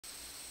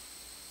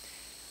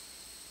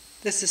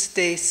This is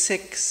day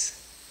 6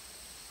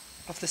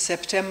 of the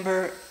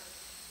September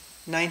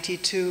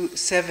 92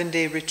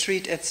 7-day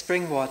retreat at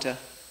Springwater.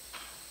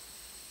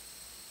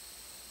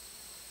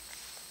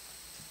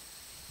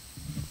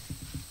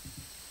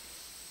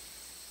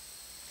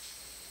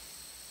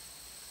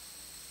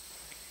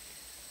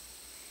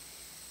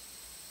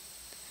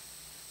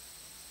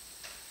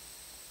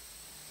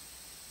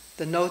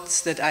 The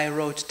notes that I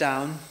wrote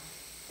down.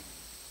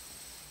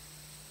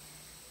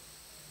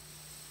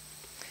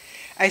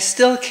 I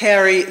still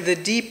carry the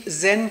deep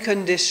Zen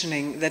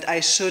conditioning that I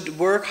should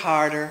work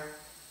harder,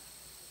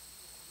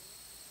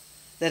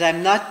 that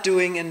I'm not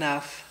doing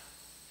enough,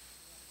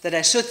 that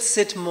I should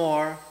sit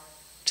more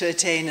to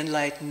attain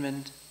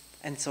enlightenment,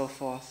 and so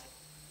forth.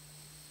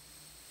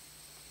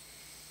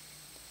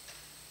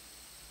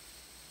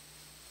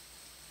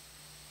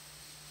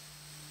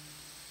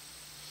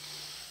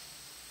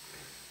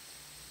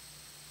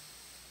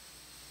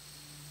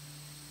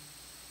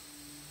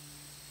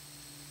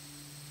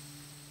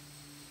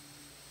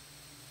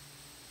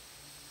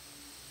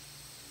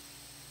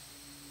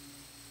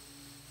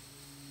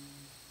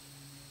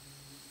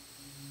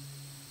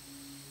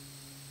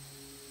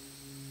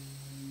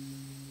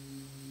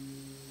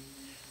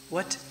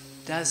 What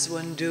does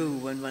one do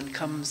when one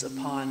comes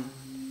upon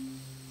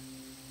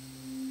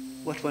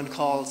what one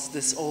calls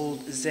this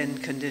old Zen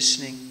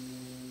conditioning?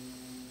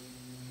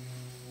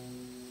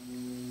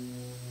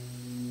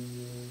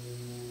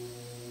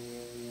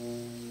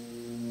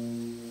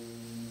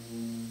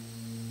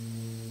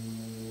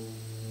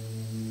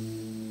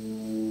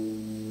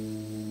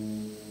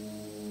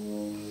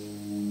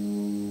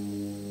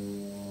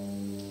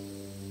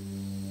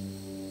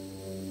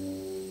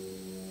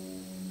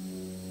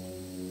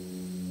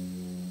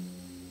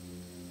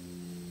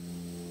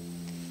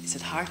 Is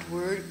it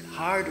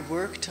hard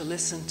work to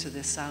listen to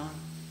this sound?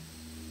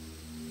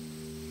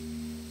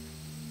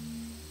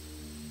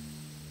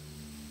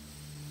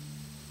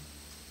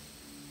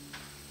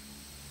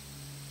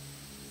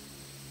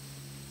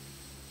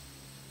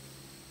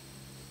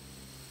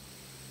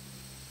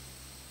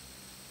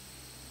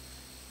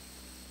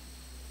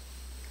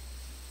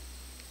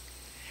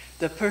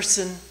 The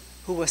person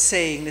who was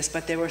saying this,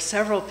 but there were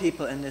several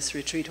people in this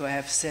retreat who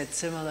have said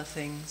similar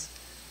things.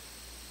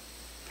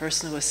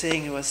 Person who was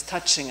saying he was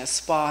touching a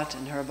spot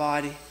in her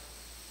body,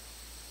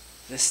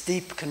 this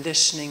deep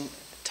conditioning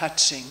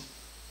touching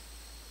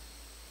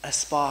a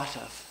spot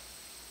of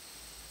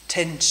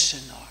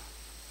tension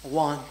or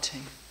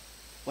wanting,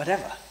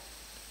 whatever.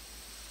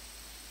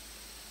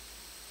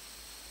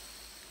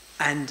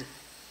 And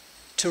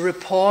to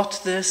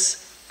report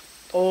this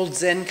old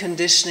Zen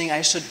conditioning,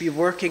 I should be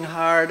working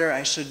harder,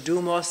 I should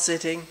do more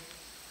sitting,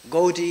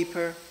 go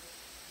deeper.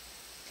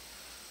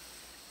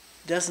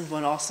 Doesn't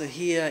one also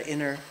hear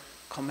inner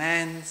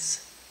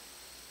commands?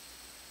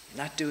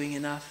 You're not doing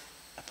enough.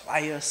 Apply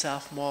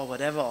yourself more,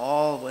 whatever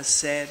all was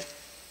said.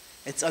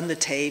 It's on the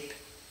tape.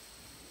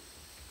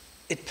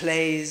 It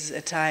plays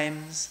at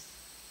times.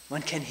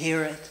 One can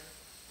hear it.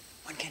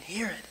 One can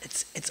hear it.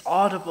 It's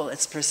audible,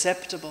 it's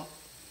perceptible.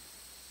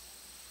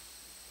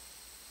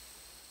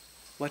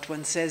 What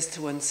one says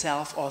to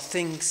oneself or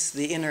thinks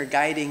the inner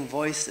guiding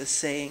voice is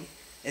saying,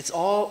 it's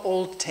all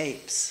old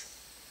tapes.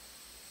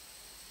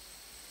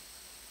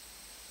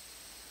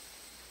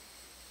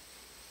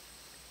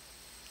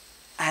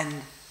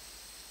 And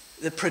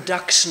the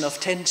production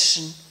of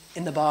tension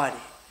in the body,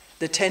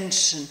 the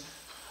tension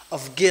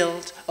of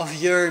guilt, of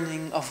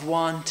yearning, of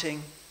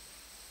wanting,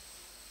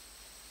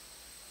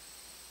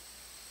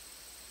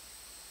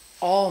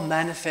 all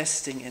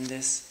manifesting in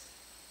this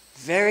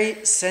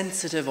very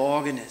sensitive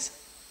organism,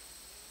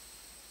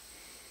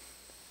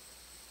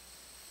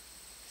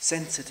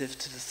 sensitive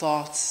to the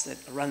thoughts that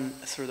run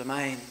through the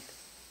mind,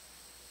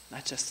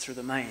 not just through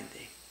the mind,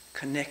 they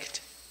connect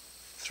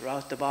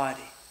throughout the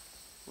body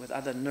with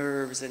other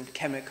nerves and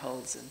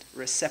chemicals and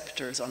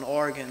receptors on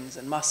organs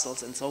and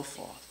muscles and so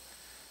forth.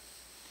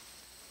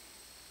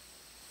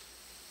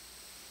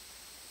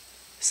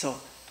 So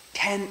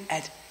can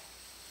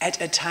at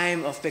a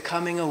time of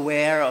becoming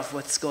aware of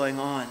what's going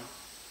on,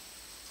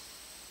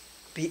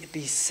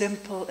 be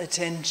simple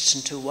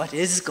attention to what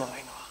is going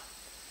on.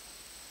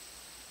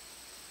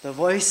 The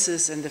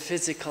voices and the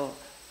physical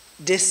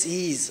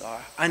dis-ease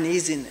or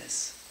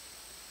uneasiness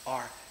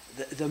or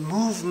the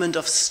movement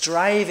of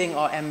striving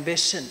or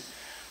ambition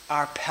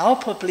are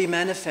palpably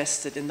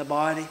manifested in the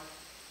body,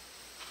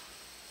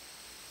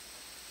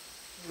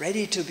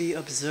 ready to be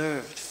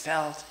observed,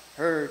 felt,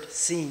 heard,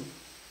 seen.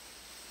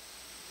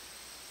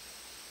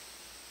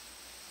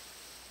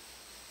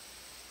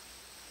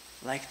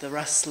 Like the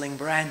rustling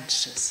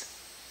branches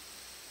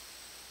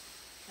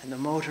and the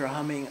motor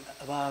humming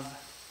above.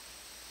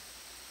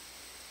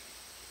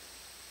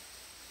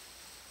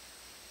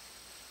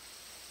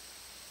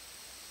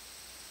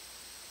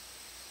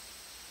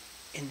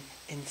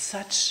 In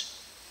such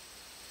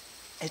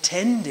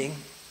attending,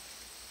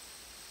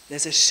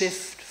 there's a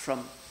shift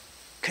from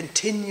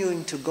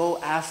continuing to go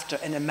after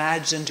an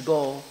imagined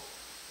goal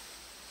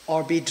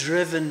or be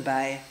driven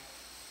by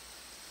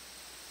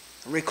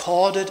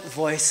recorded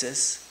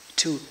voices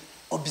to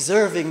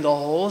observing the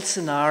whole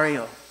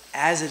scenario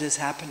as it is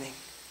happening,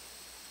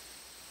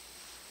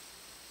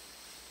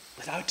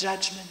 without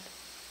judgment.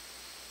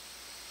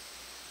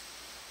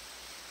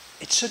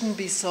 It shouldn't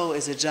be so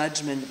as a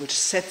judgment which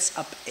sets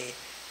up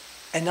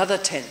another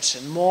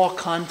tension, more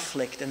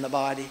conflict in the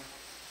body,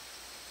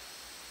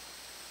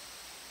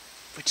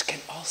 which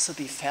can also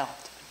be felt.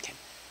 One can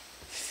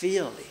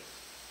feel the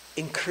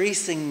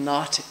increasing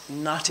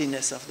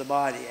knottiness of the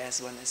body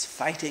as one is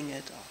fighting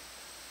it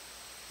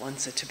or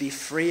wants it to be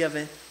free of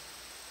it.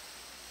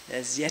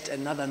 There's yet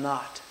another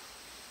knot.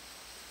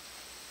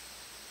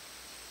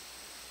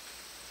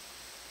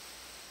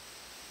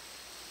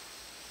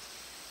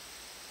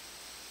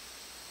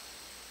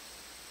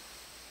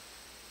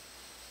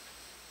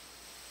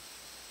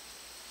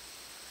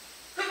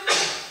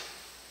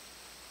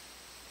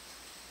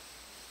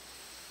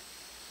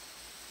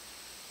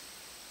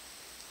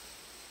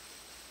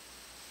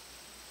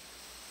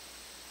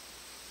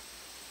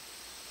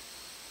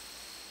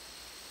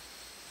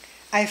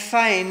 I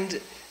find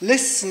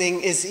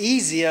listening is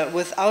easier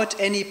without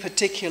any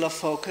particular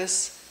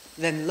focus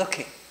than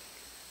looking.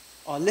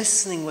 Or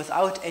listening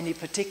without any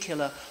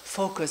particular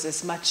focus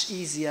is much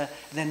easier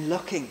than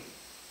looking.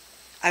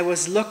 I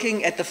was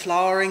looking at the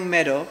flowering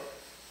meadow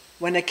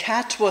when a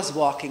cat was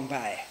walking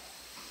by.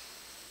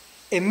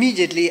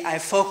 Immediately I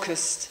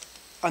focused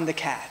on the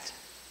cat,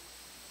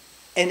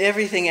 and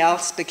everything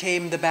else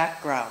became the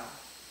background.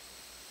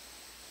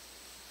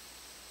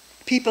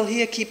 People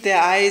here keep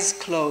their eyes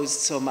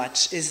closed so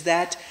much. Is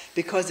that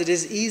because it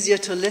is easier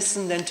to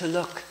listen than to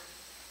look?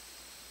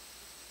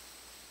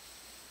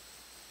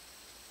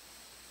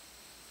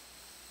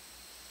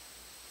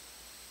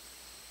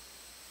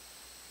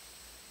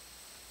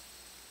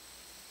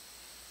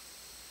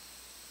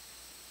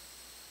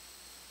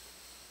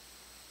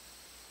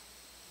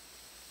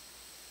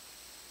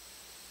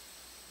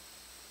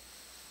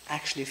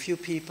 Actually, few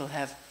people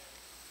have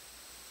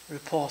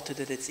reported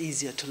that it's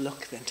easier to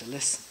look than to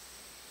listen.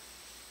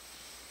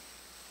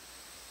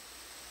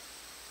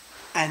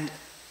 And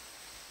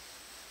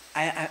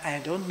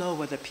I don't know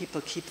whether people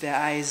keep their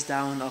eyes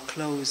down or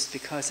closed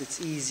because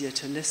it's easier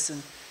to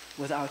listen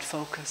without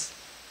focus.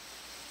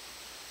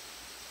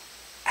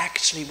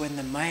 Actually, when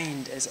the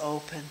mind is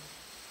open,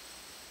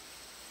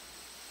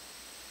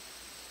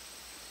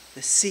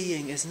 the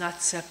seeing is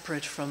not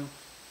separate from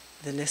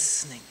the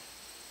listening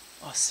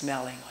or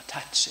smelling or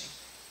touching,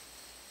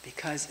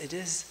 because it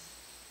is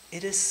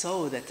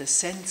so that the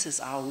senses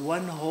are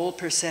one whole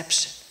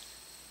perception.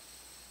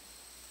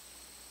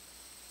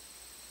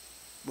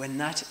 When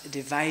not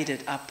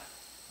divided up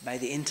by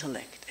the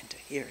intellect into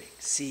hearing,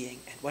 seeing,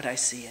 and what I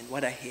see and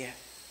what I hear,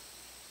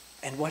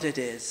 and what it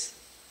is,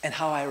 and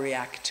how I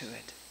react to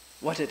it,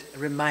 what it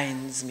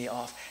reminds me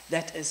of.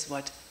 That is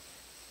what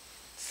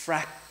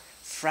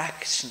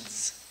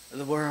fractions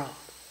the world,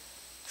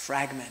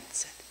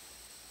 fragments it.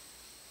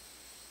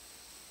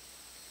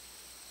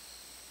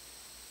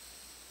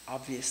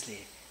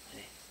 Obviously,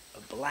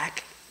 a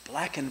black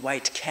and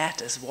white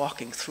cat is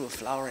walking through a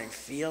flowering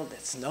field.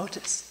 It's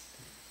noticed.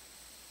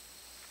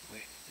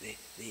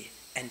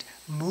 And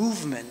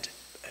movement,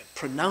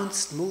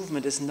 pronounced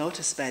movement, is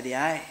noticed by the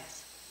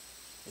eyes.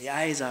 The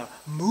eyes are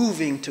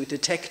moving to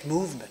detect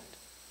movement,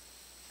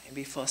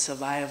 maybe for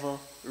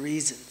survival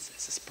reasons.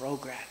 This is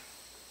programmed.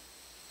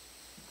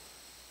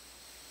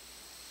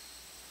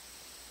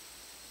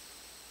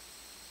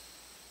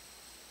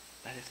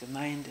 But if the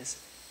mind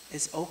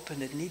is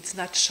open, it needs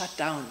not shut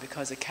down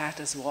because a cat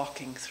is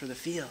walking through the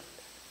field.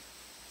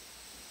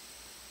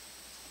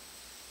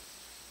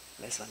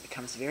 This one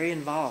becomes very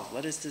involved.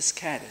 What is this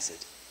cat? Is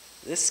it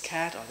this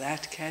cat or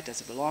that cat? Does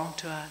it belong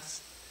to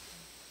us?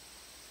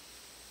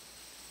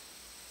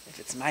 If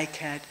it's my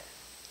cat,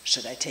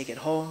 should I take it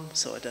home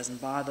so it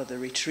doesn't bother the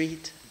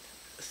retreat?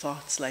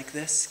 Thoughts like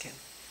this can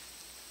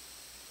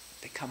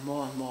become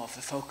more and more of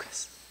a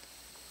focus.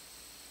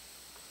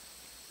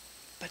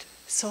 But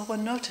so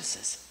one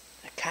notices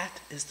the cat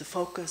is the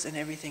focus and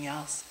everything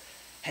else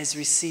has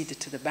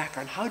receded to the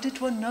background. How did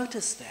one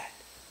notice that?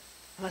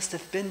 It must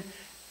have been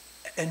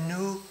a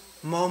new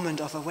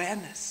moment of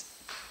awareness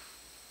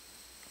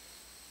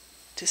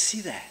to see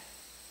that.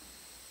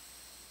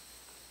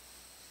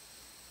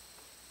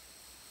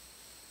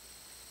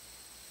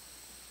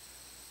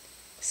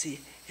 See,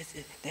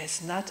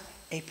 there's not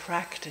a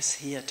practice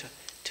here to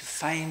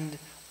find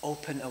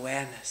open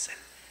awareness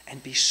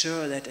and be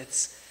sure that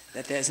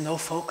there's no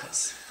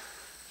focus.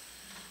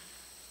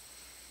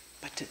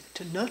 But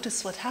to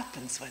notice what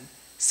happens when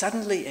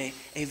suddenly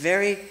a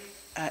very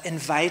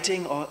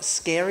inviting or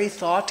scary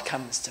thought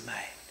comes to mind.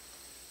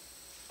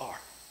 Or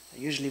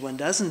usually one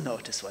doesn't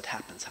notice what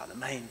happens, how the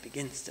mind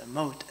begins to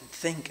emote and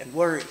think and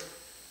worry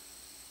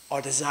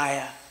or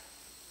desire.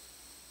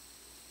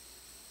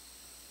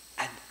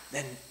 And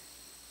then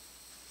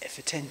if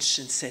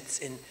attention sets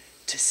in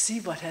to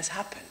see what has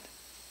happened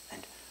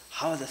and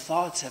how the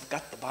thoughts have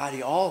got the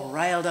body all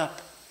riled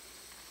up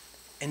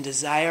in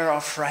desire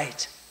or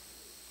fright.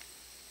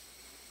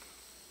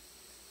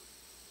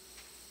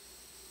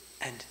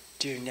 And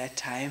during that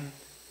time,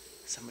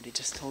 Somebody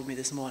just told me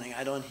this morning,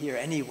 I don't hear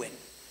any wind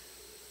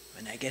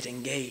when I get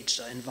engaged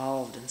or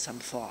involved in some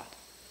thought.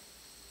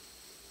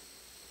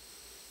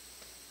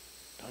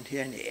 Don't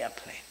hear any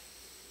airplane.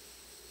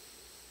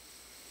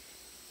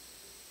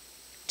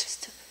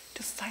 Just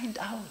to find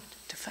out.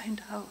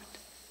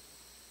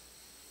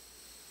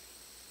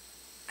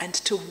 And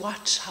to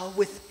watch how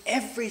with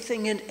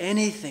everything and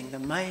anything the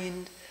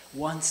mind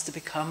wants to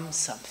become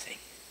something.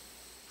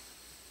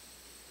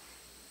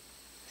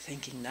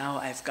 Thinking, now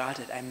I've got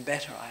it, I'm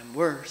better, I'm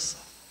worse.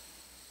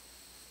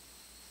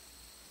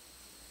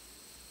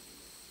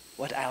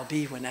 What I'll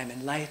be when I'm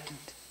enlightened.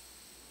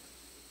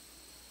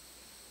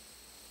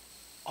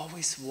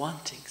 Always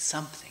wanting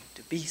something,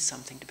 to be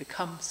something, to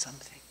become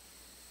something.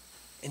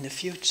 In the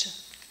future,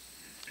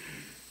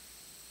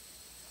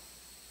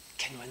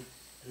 can one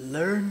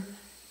learn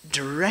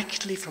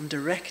directly from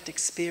direct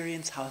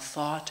experience how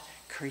thought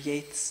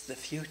creates the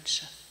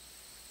future,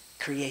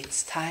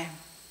 creates time?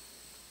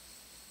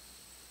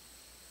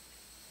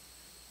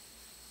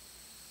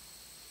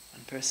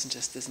 One person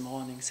just this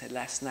morning said,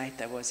 last night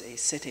there was a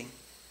sitting.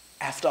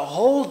 After a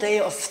whole day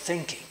of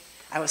thinking,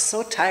 I was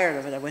so tired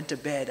of it, I went to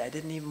bed. I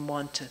didn't even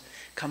want to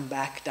come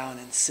back down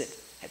and sit.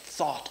 I had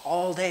thought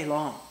all day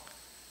long.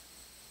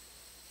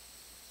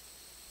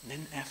 And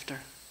then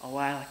after a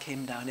while I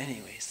came down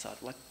anyway, thought,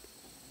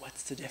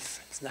 what's the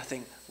difference?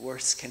 Nothing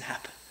worse can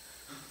happen.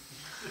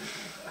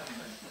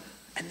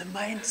 And the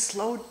mind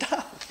slowed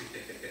down.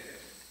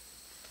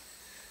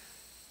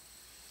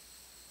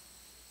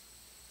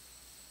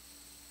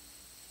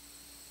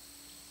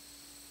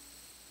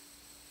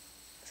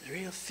 It's a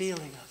real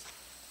feeling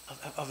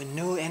of a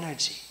new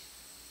energy.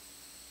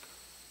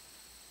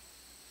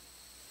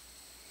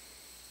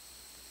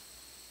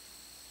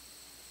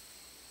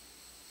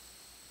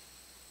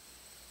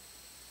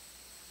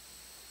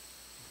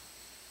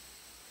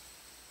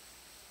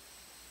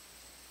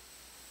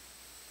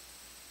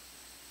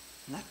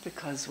 Not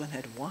because one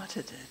had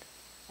wanted it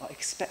or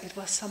it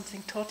was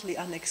something totally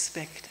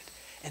unexpected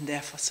and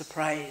therefore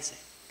surprising.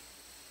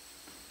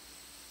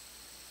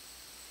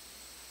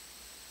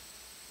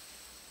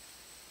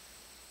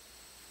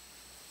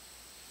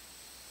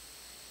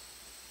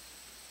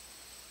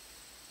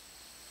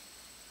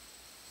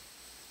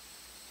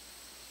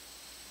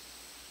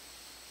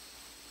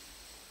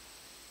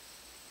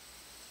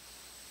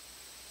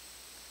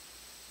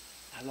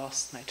 I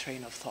lost my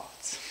train of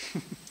thoughts.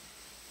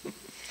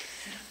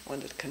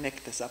 Wanted to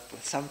connect this up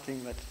with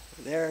something, but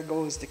there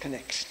goes the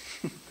connection.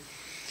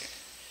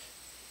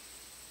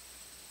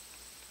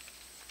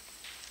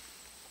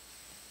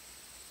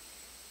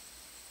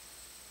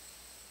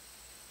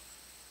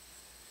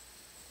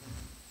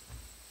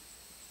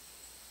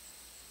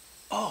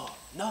 Oh,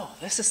 no,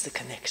 this is the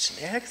connection.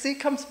 See, it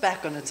comes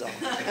back on its own.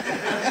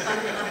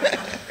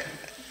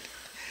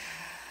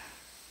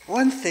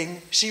 One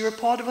thing she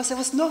reported was there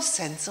was no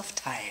sense of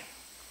time.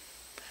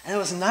 And it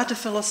was not a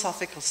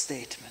philosophical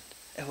statement.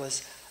 It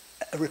was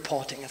a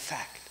reporting a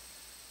fact.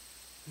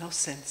 No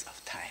sense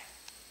of time.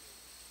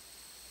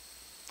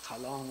 How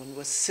long one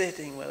was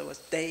sitting, whether it was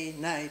day,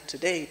 night,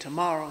 today,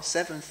 tomorrow,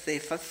 7th day,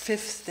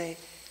 5th day.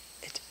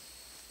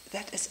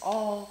 That is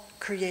all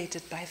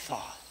created by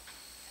thought.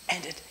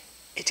 And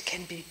it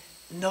can be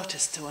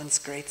noticed to one's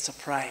great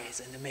surprise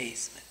and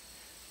amazement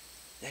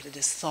that it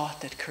is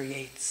thought that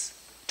creates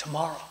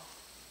tomorrow.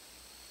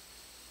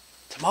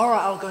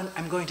 Tomorrow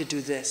I'm going to do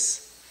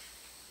this.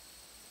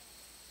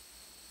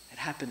 It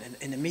happened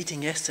in a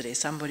meeting yesterday.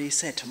 Somebody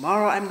said,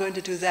 tomorrow I'm going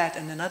to do that.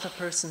 And another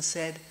person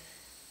said,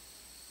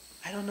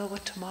 I don't know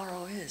what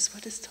tomorrow is.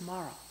 What is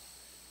tomorrow?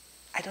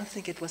 I don't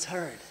think it was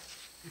heard,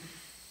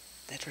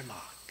 that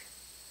remark.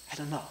 I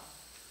don't know.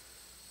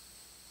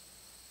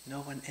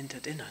 No one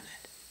entered in on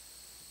it.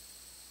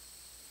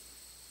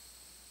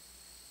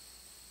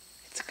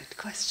 It's a good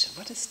question.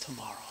 What is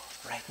tomorrow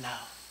right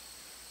now?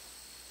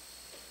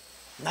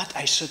 Not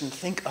I shouldn't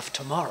think of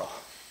tomorrow.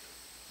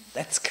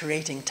 That's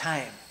creating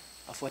time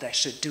of what I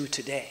should do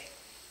today.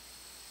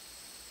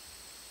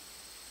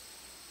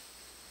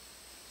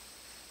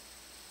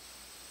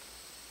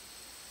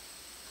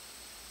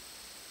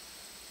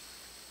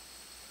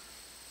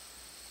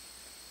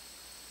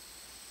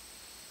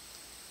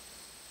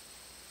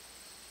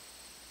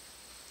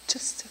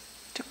 Just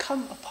to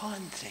come upon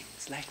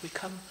things like we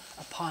come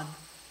upon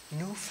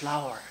new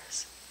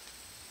flowers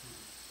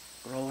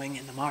growing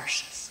in the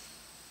marshes.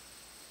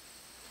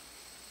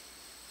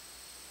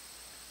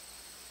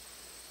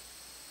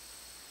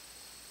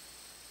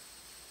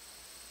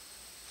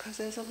 Because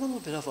there's a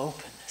little bit of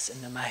openness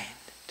in the mind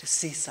to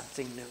see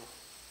something new.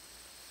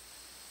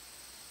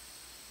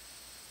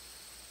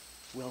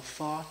 Will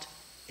thought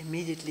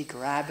immediately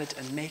grab it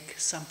and make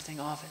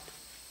something of it?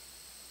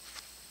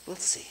 We'll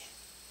see.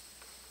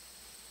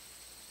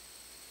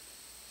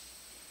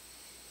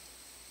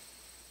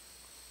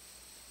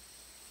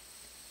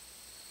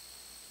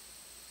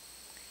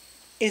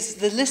 Is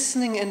the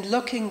listening and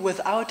looking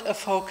without a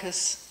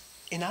focus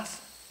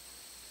enough?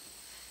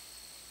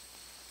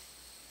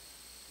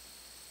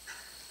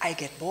 I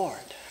get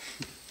bored.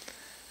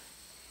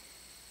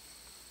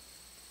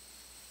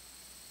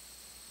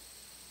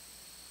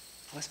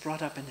 I was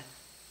brought up in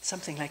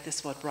something like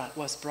this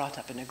was brought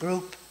up in a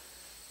group.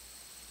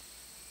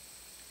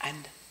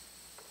 And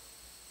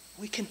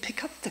we can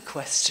pick up the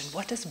question,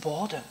 what is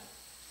boredom?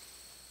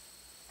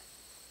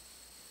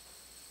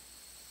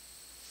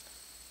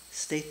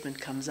 Statement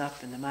comes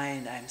up in the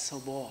mind, I'm so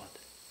bored.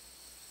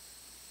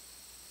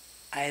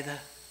 Either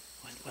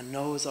one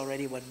knows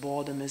already what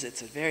boredom is,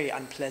 it's a very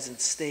unpleasant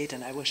state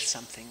and I wish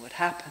something would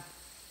happen.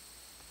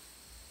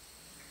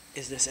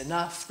 Is this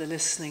enough, the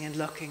listening and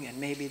looking, and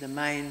maybe the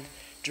mind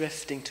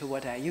drifting to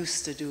what I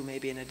used to do,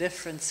 maybe in a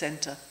different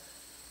center?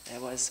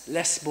 There was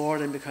less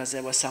boredom because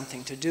there was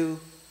something to do,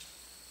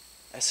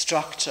 a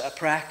structure, a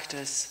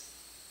practice,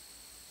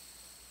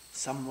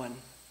 someone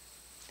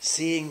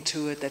seeing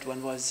to it that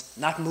one was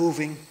not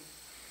moving.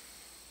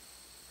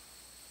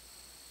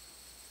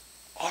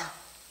 Or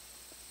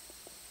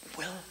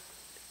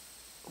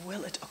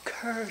will it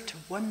occur to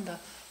wonder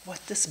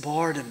what this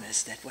boredom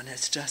is that one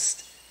has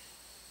just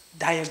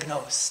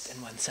diagnosed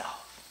in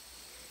oneself?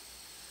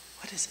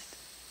 What is it?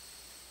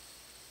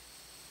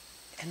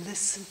 And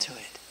listen to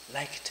it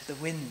like to the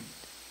wind.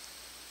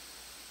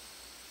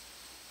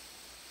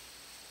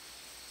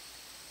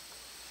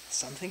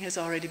 Something has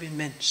already been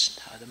mentioned,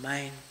 how the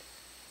mind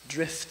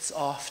drifts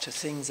off to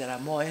things that are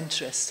more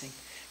interesting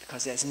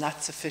because there's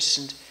not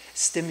sufficient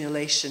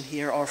stimulation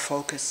here or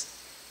focus.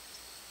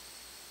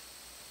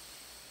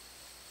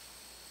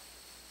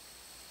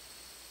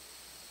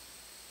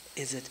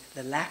 Is it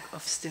the lack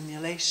of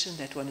stimulation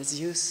that one is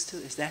used to?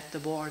 Is that the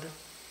boredom?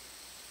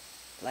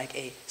 Like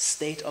a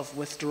state of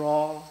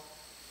withdrawing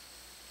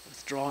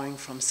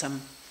from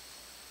some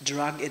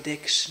drug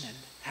addiction and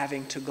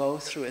having to go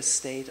through a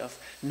state of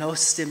no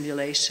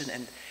stimulation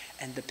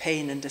and the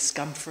pain and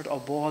discomfort or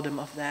boredom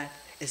of that?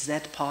 Is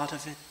that part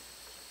of it?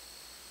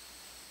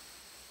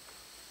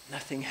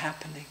 Nothing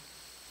happening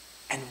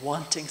and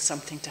wanting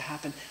something to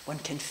happen. One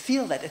can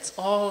feel that it's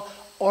all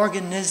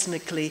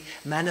organismically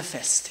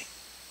manifesting.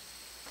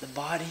 The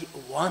body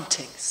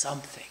wanting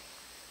something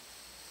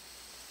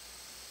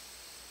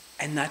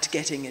and not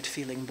getting it,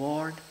 feeling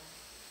bored,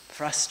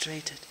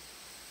 frustrated.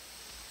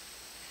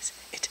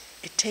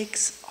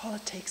 All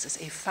it takes is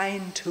a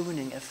fine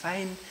tuning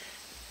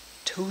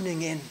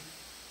in,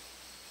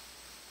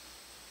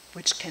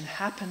 which can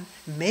happen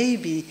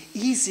maybe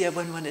easier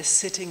when one is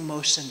sitting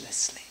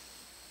motionlessly.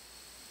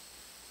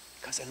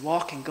 Because in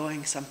walking,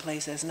 going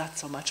someplace, there's not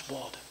so much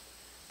boredom.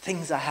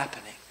 Things are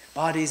happening,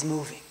 body's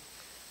moving.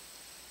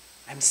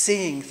 I'm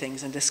seeing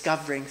things and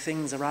discovering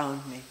things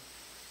around me.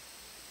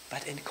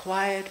 But in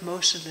quiet,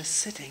 motionless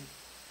sitting,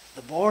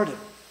 the boredom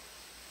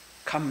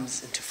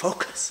comes into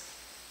focus.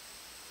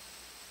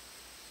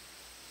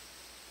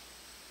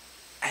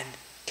 And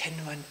can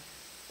one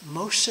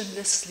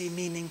motionlessly,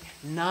 meaning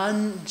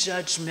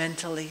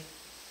non-judgmentally,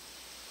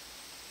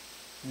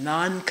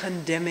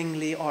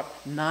 non-condemningly or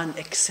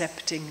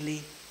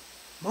non-acceptingly,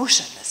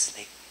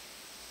 motionlessly,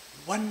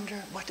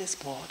 wonder what is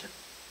boredom?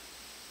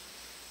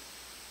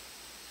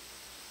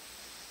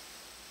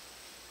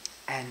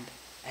 And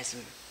as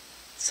we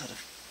sort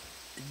of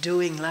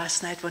doing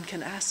last night, one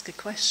can ask a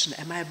question,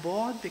 am I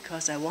bored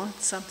because I want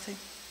something?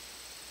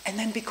 And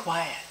then be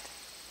quiet.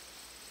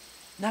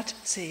 Not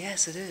say,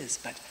 yes, it is,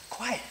 but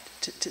quiet,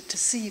 to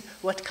see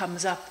what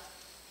comes up.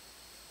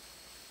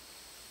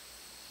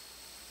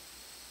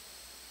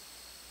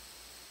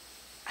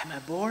 Am I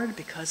bored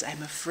because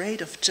I'm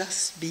afraid of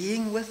just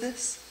being with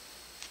this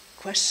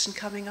question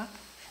coming up?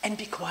 And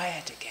be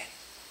quiet again.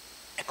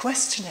 A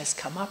question has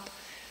come up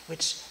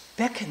which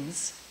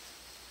beckons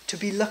to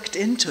be looked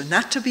into,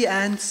 not to be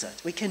answered.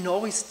 We can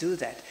always do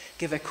that,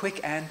 give a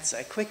quick answer,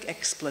 a quick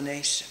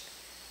explanation.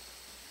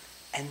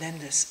 And then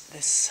this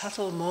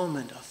subtle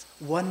moment of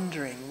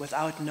wondering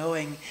without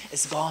knowing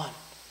is gone.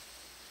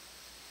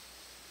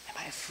 Am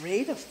I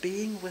afraid of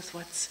being with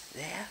what's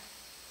there?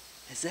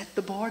 Is that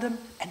the boredom?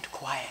 And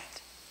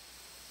quiet.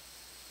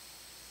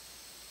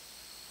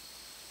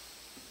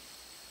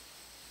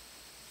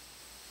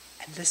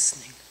 And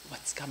listening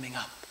what's coming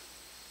up.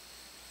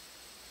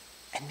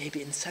 And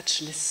maybe in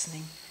such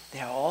listening,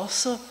 there are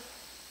also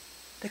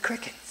the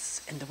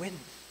crickets and the wind.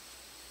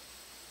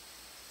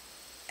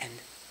 And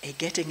a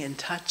getting in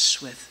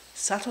touch with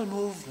subtle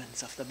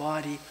movements of the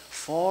body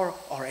for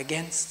or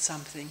against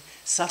something,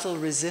 subtle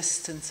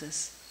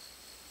resistances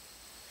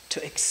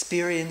to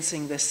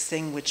experiencing this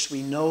thing which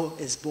we know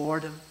is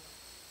boredom.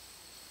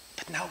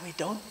 But now we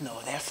don't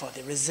know, therefore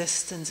the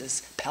resistance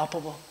is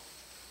palpable.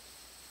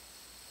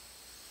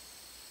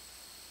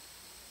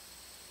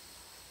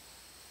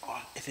 Or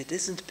if it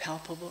isn't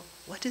palpable,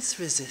 what is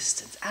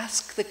resistance?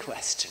 Ask the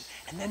question,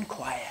 and then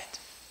quiet.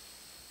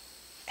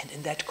 And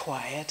in that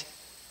quiet,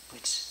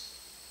 which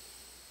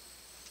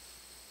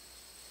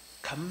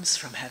comes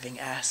from having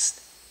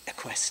asked a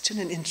question,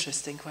 an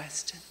interesting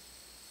question,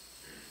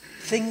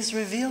 things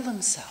reveal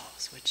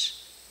themselves,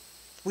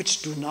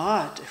 which do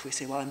not, if we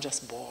say, well, I'm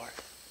just bored.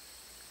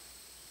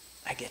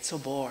 I get so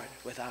bored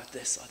without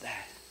this or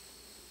that.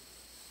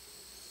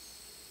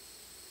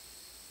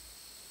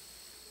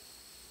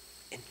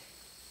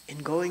 In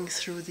going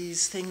through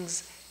these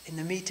things in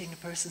the meeting, the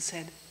person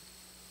said,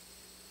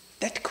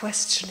 that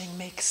questioning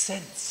makes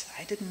sense.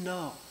 I didn't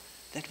know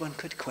that one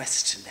could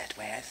question that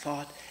way. I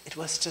thought it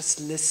was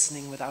just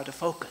listening without a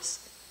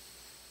focus.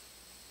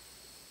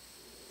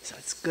 So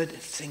it's good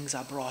if things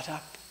are brought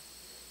up.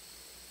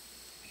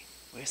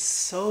 We're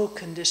so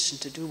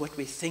conditioned to do what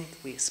we think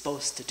we're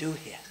supposed to do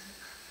here.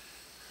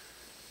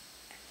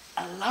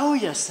 Allow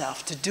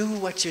yourself to do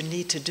what you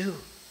need to do.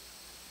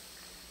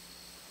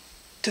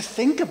 To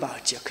think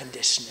about your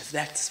condition, if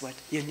that's what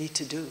you need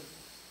to do.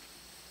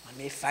 One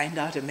may find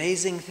out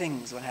amazing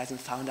things one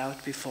hasn't found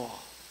out before.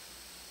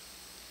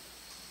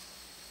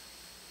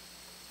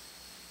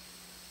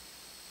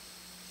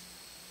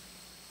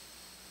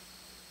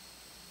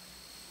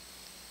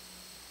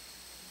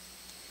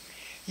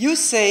 You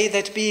say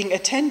that being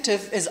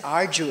attentive is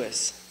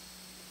arduous.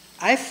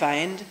 I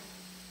find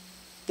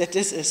that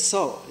this is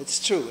so.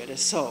 It's true, it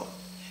is so.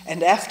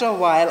 And after a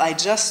while, I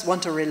just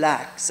want to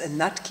relax and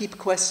not keep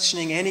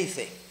questioning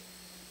anything.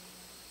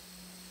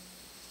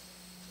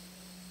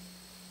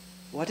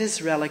 What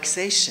is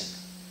relaxation?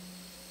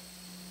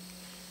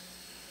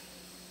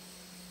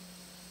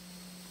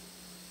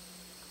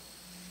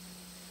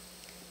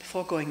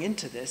 Before going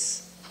into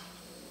this,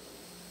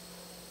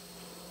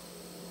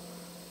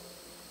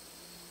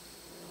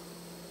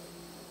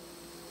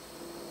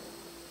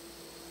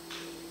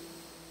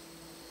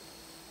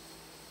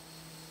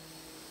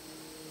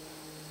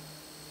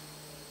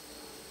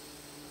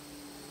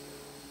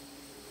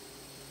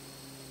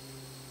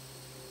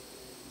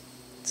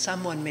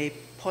 someone may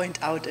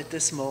point out at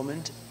this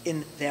moment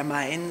in their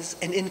minds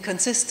an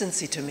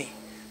inconsistency to me,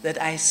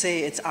 that I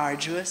say it's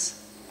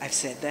arduous, I've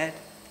said that,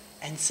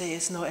 and say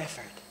it's no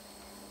effort.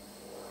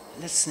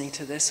 Listening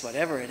to this,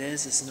 whatever it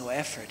is no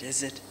effort,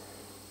 is it?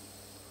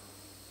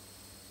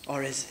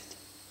 Or is it?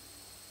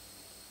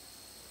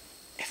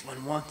 If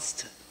one wants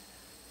to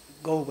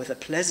go with a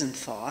pleasant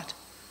thought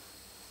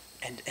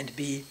and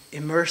be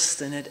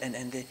immersed in it,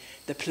 and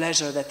the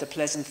pleasure that the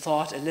pleasant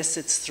thought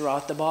elicits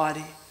throughout the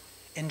body,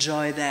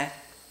 enjoy that,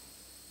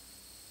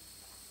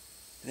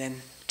 then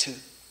to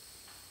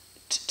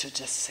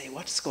just say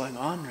what's going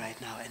on right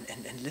now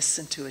and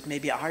listen to it may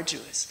be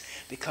arduous,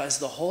 because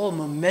the whole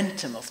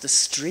momentum of the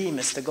stream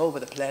is to go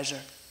with a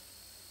pleasure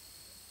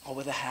or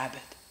with a habit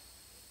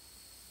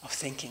of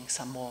thinking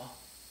some more.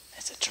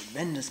 There's a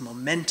tremendous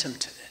momentum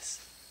to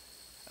this.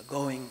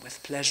 Going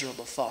with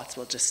pleasurable thoughts,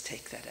 we'll just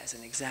take that as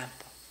an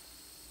example.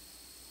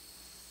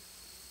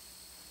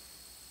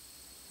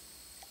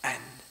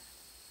 And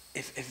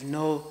if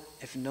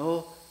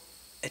no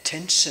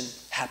attention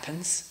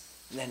happens,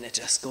 then it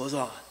just goes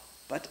on.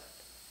 But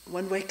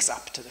one wakes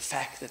up to the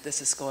fact that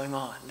this is going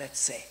on. Let's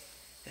say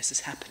this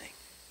is happening,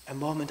 a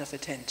moment of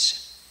attention.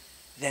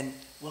 Then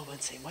will one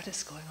say, what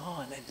is going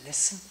on, and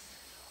listen?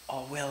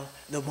 Or will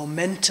the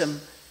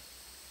momentum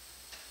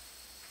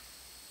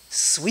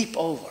sweep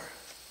over,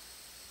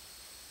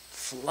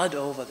 flood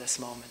over this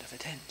moment of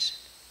attention?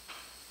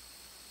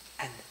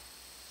 And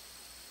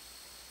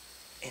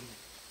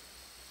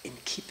in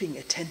keeping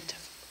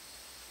attentive,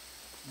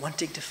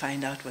 wanting to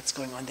find out what's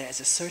going on, there is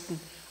a certain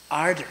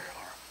ardor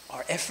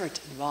or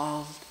effort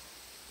involved.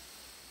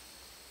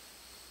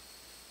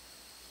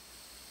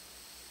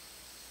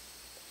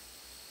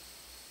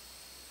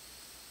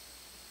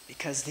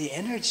 Because the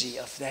energy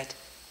of that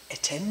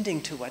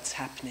attending to what's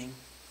happening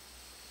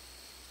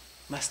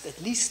must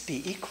at least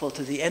be equal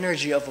to the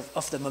energy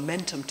of the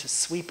momentum to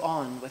sweep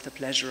on with the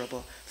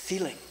pleasurable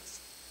feelings.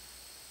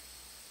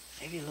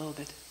 Maybe a little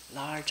bit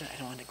larger. I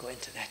don't want to go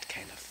into that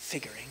kind of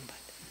figuring, but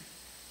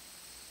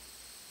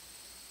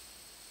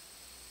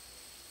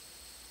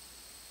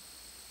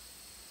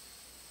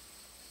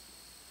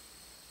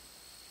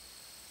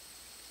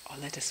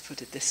or let us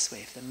put it this way,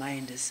 if the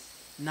mind is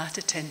not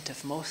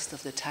attentive most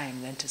of the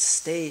time, then to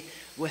stay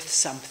with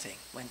something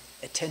when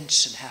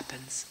attention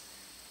happens,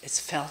 it's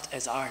felt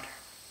as ardor.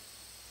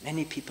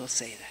 Many people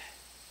say that.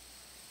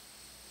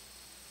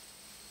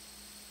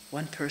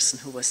 One person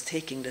who was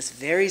taking this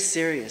very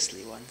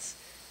seriously once,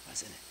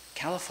 was in a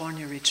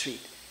California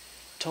retreat,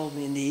 told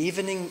me in the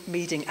evening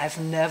meeting, I've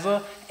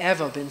never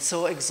ever been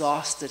so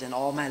exhausted in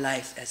all my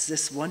life as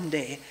this one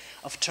day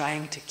of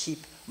trying to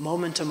keep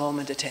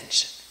moment-to-moment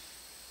attention.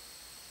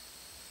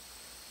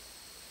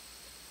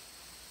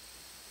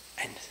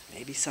 And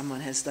maybe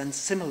someone has done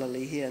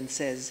similarly here and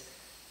says,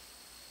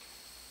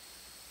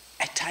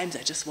 at times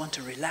I just want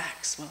to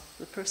relax. Well,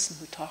 the person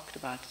who talked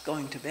about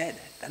going to bed,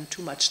 done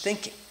too much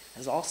thinking,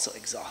 is also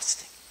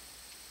exhausting.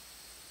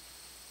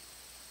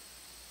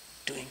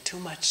 Doing too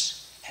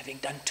much, having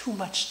done too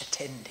much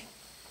attending,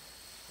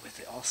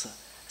 with also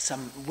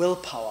some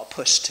willpower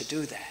push to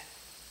do that.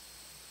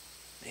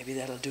 Maybe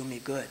that'll do me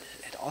good.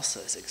 That also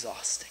is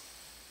exhausting.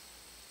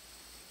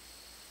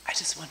 I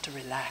just want to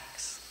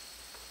relax.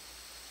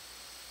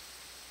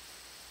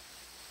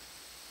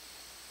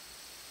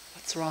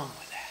 What's wrong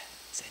with that?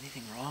 Is there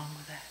anything wrong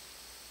with that?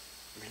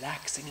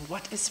 Relaxing. And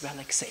what is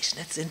relaxation?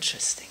 That's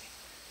interesting.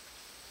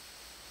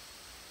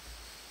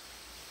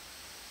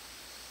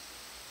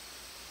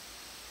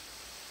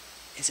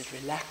 Is it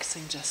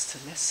relaxing just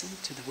to listen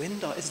to the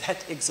wind, or is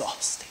that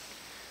exhausting?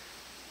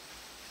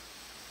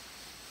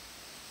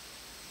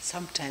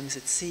 Sometimes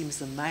it seems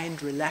the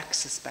mind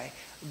relaxes by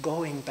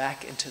going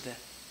back into the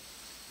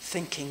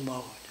thinking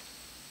mode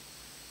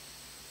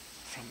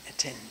from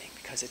attending,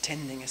 because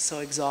attending is so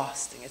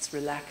exhausting. It's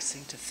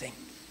relaxing to think,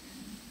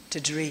 to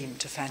dream,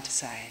 to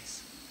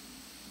fantasize,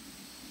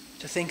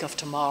 to think of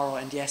tomorrow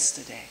and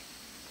yesterday,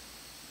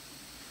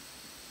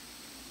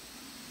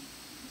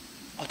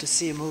 or to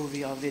see a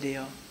movie or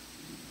video.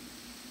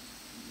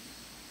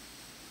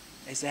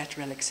 Is that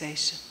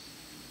relaxation?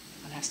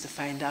 One has to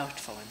find out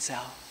for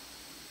oneself.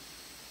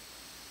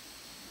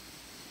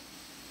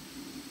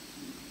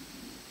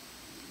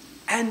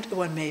 And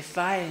one may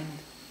find,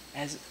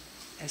 as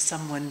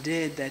someone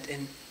did, that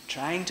in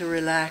trying to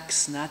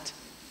relax, not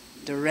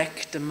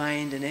direct the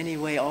mind in any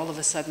way, all of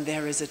a sudden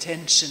there is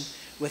attention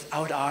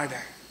without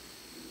ardor.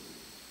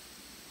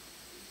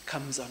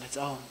 Comes on its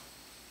own.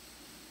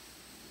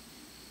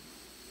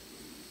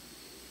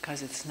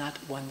 Because it's not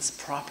one's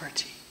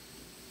property.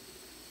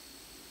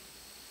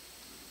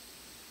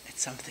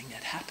 It's something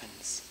that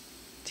happens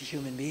to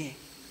human beings.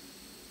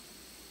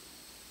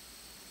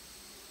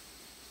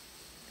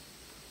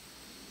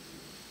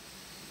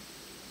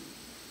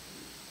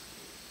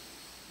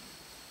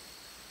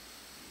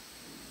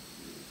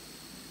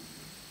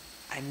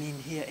 I mean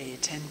here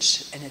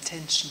an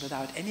attention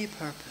without any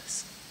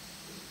purpose,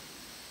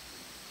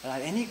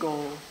 without any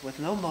goal, with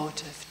no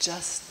motive,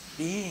 just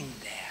being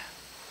there.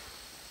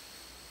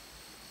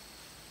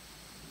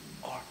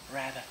 Or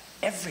rather,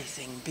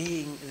 everything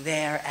being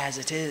there as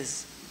it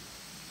is.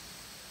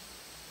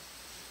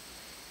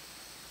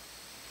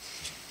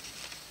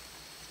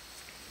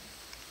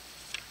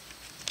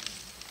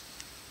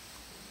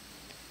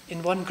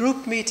 In one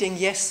group meeting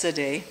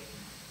yesterday,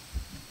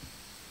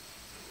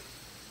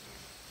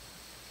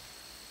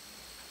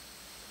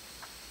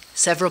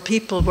 several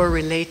people were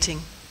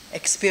relating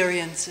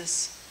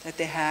experiences that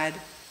they had.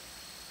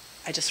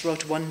 I just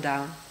wrote one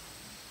down.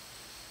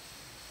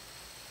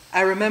 I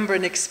remember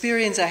an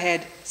experience I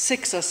had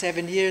 6 or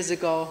 7 years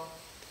ago.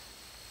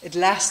 It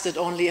lasted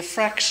only a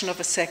fraction of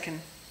a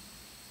second.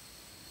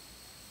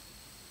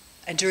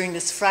 And during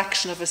this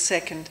fraction of a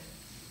second,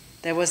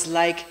 there was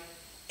like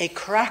a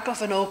crack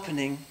of an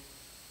opening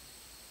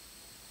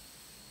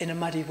in a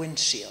muddy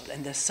windshield,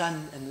 and the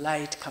sun and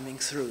light coming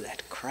through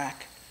that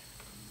crack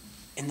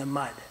in the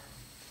mud.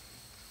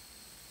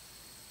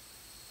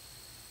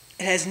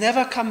 It has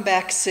never come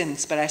back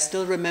since, but I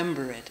still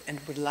remember it and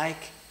would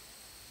like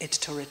it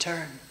to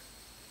return.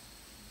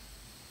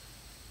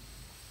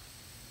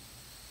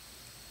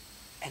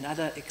 And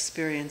other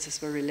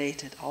experiences were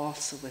related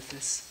also with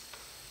this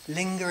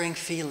lingering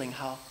feeling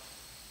how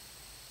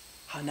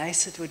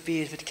nice it would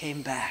be if it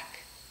came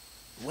back,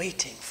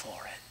 waiting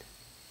for it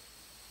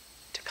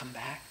to come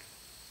back.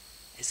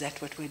 Is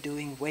that what we're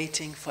doing,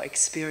 waiting for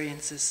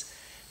experiences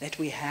that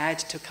we had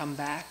to come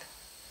back?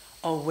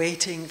 Or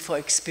waiting for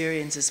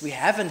experiences we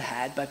haven't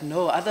had but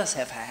know others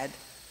have had?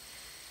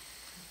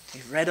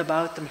 We've read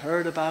about them,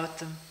 heard about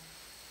them,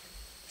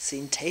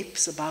 seen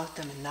tapes about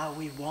them, and now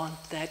we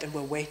want that and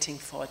we're waiting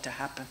for it to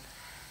happen.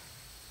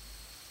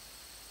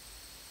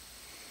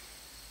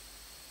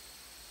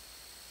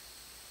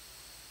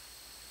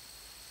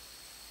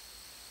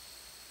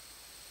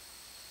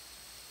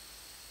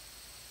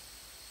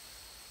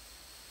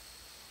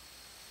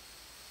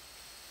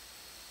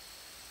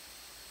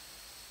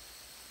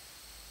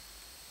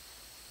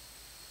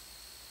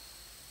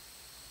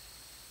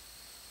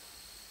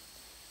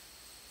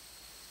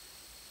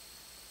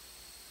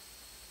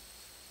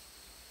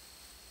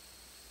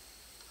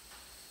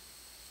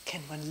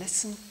 Can one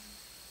listen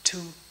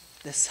to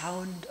the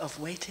sound of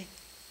waiting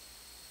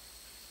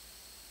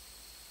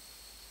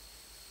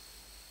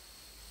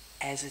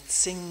as it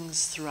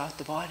sings throughout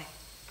the body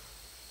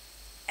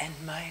and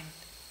mind,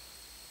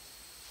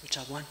 which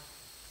are one?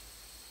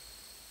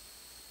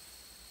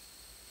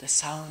 The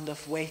sound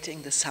of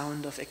waiting, the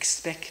sound of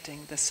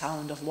expecting, the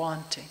sound of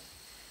wanting,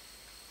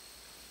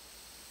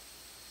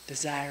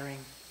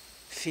 desiring,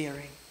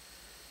 fearing.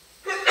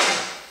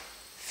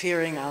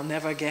 Fearing I'll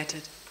never get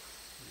it.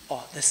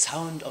 Or the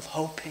sound of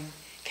hoping.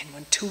 Can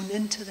one tune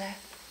into that?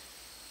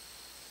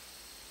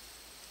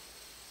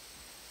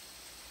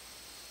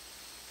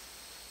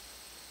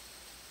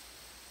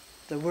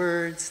 The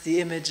words,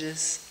 the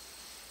images,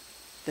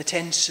 the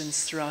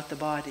tensions throughout the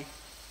body.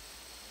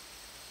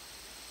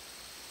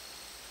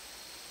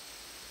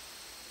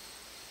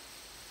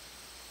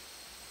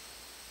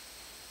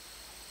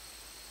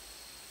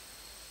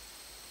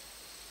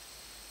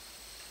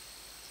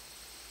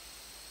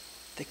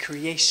 The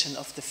creation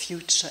of the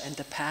future and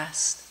the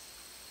past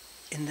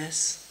in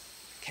this.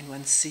 Can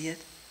one see it?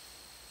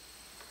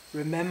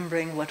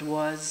 Remembering what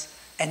was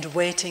and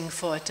waiting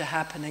for it to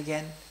happen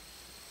again.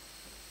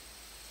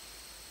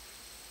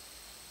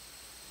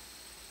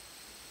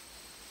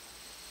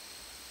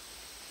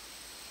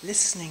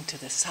 Listening to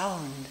the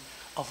sound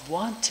of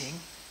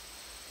wanting.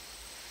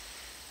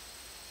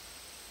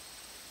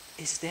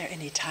 Is there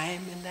any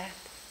time in that?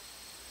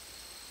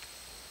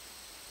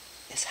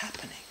 It's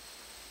happening.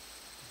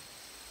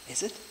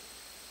 Is it?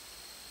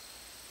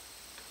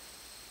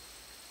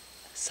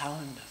 The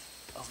sound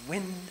of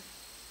wind?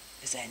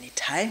 Is there any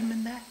time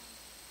in that?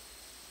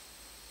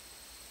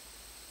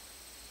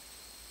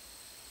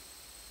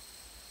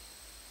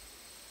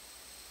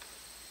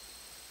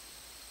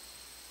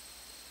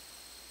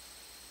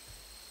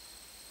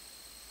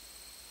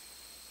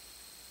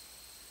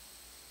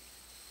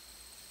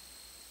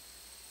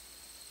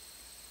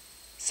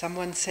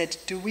 Someone said,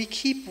 do we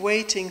keep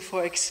waiting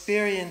for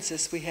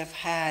experiences we have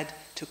had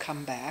to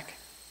come back?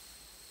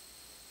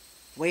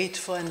 Wait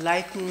for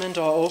enlightenment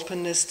or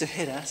openness to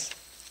hit us?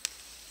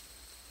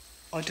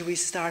 Or do we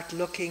start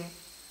looking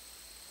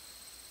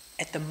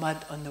at the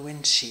mud on the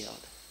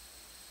windshield?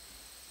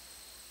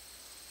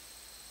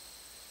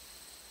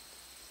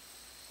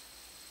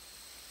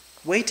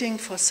 Waiting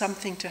for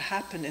something to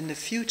happen in the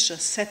future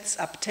sets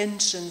up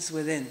tensions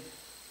within.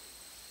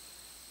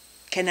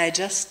 Can I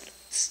just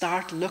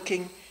start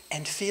looking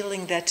and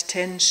feeling that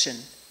tension,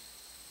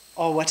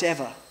 or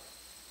whatever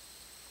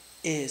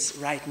is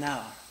right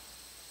now?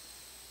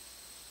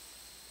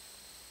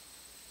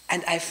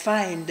 And I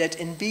find that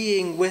in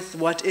being with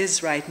what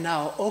is right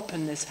now,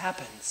 openness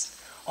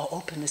happens, or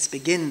openness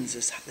begins,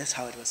 that's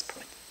how it was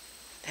put.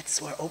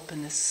 That's where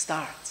openness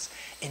starts,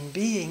 in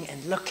being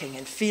and looking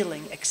and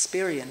feeling,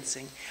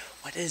 experiencing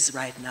what is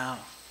right now.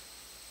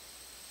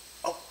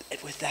 Oh,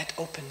 with that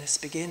openness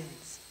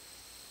begins.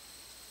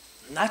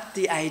 Not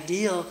the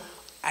ideal,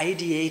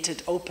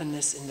 ideated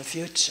openness in the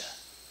future.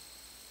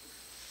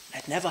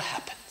 That never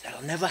happened.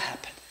 That'll never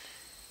happen.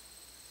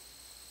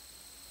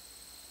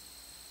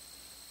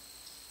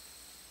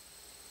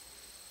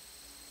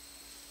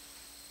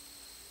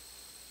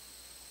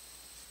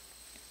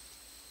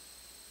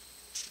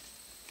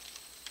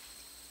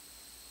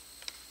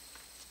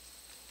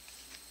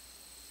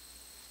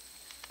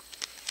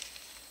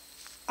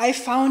 I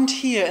found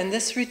here in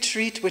this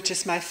retreat, which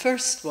is my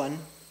first one,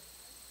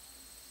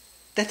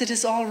 that it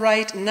is all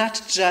right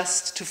not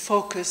just to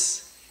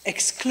focus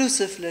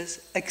exclusively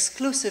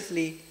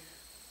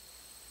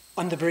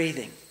on the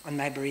breathing, on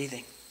my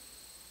breathing,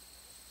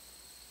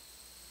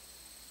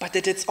 but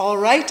that it's all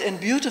right and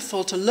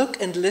beautiful to look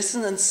and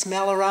listen and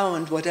smell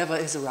around whatever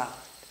is around.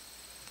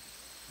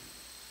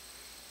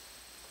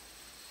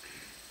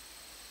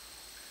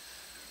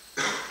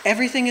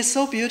 Everything is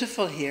so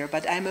beautiful here,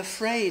 but I'm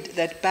afraid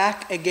that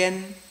back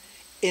again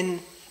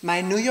in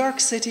my New York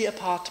City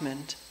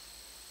apartment,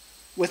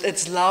 with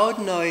its loud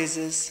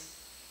noises,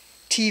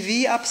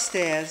 TV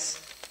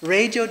upstairs,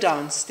 radio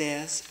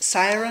downstairs,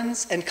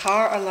 sirens and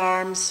car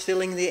alarms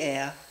filling the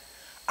air,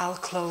 I'll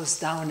close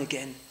down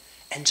again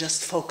and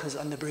just focus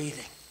on the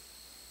breathing.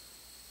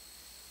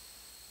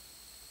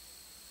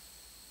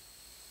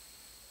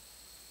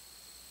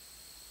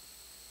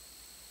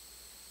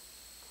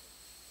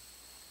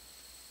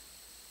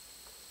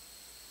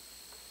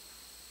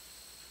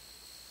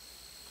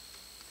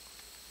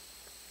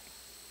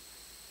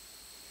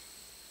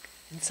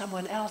 And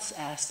someone else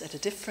asked at a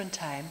different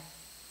time,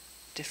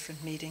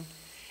 different meeting,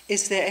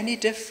 is there any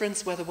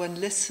difference whether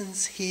one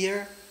listens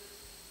here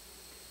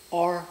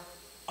or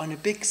on a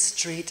big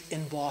street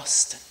in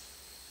Boston?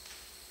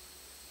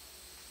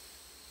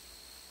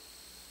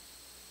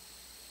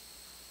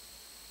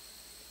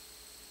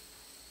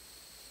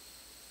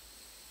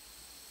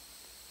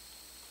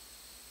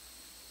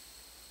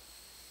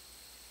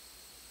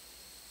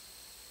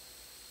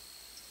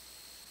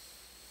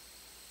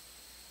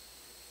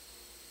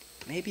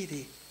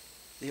 Maybe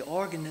the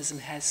organism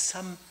has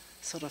some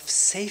sort of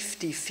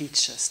safety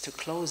features to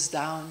close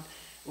down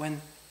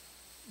when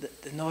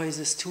the noise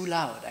is too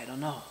loud. I don't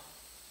know.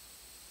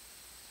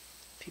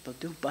 People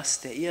do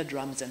bust their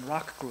eardrums in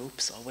rock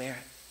groups or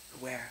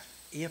wear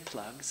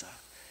earplugs,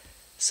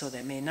 so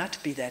there may not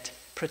be that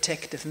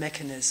protective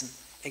mechanism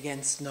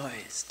against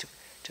noise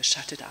to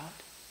shut it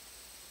out.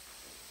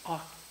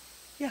 Or,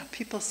 yeah,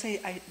 people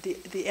say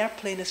the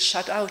airplane is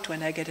shut out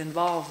when I get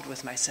involved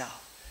with myself.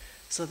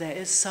 So there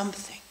is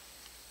something.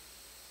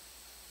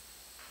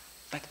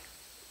 But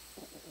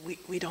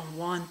we don't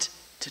want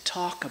to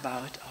talk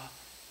about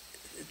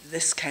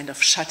this kind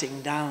of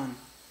shutting down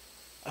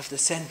of the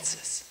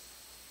senses,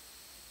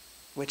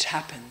 which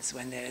happens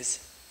when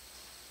there's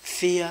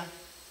fear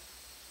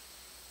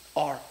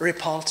or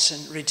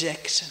repulsion,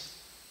 rejection.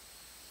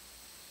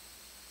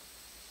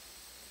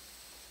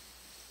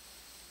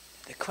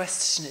 The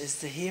question is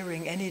the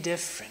hearing any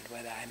different,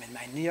 whether I'm in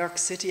my New York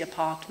City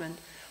apartment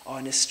or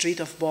on the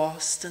street of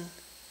Boston,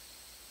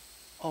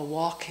 or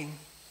walking,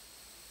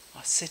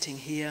 or sitting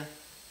here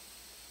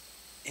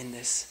in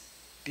this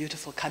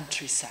beautiful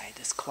countryside,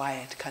 this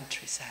quiet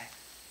countryside.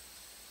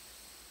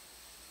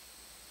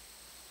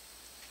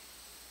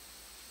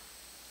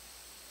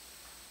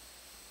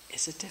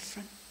 Is it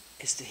different?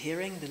 Is the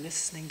hearing, the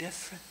listening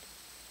different?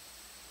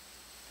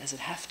 Does it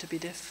have to be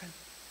different?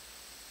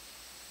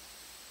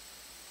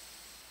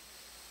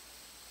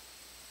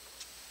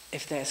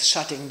 If there's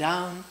shutting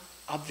down,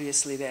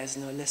 obviously there's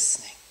no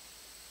listening.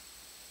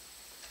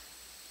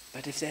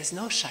 But if there's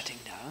no shutting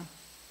down,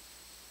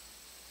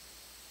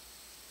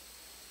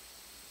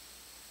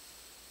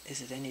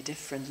 is it any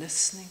different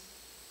listening?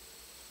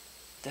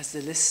 Does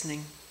the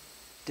listening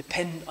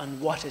depend on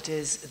what it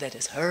is that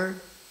is heard?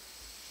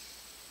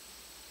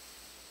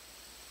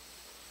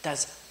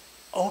 Does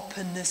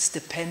openness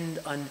depend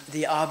on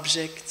the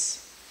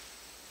objects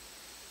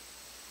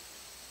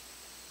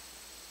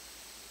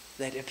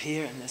that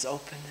appear in this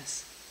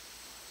openness?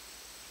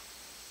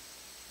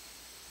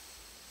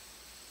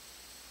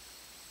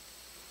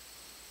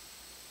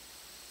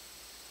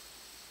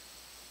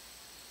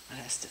 One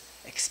has to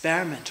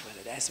experiment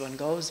with it as one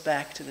goes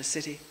back to the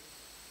city.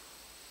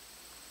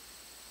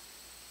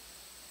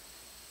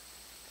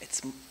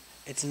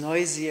 It's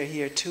noisier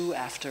here too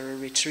after a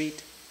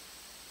retreat.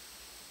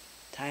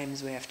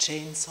 Times we have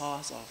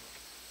chainsaws or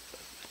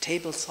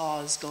table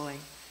saws going,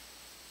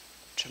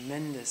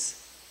 tremendous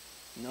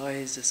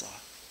noises, or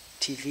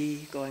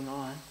TV going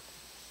on.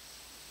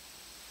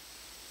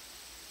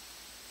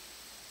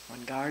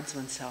 One guards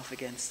oneself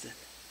against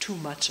too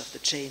much of the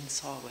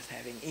chainsaw with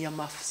having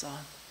earmuffs on.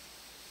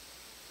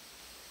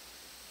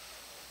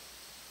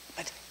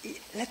 But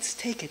let's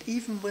take it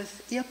even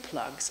with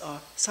earplugs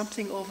or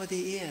something over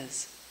the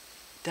ears.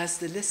 Does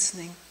the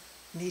listening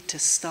need to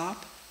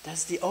stop?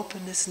 Does the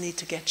openness need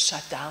to get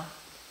shut down?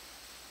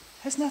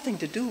 It has nothing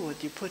to do with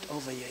what you put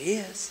over your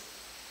ears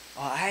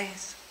or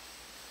eyes.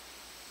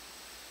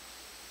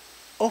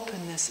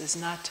 Openness is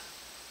not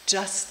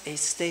just a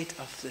state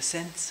of the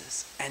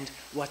senses and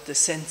what the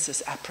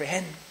senses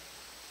apprehend.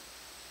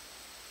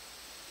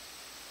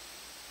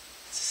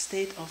 It's a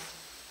state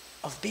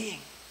of being,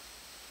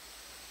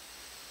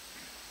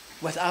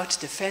 without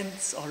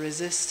defense or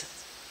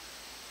resistance,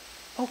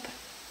 open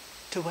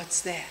to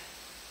what's there.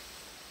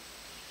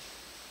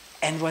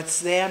 And what's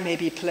there may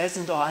be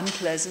pleasant or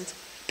unpleasant,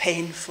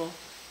 painful.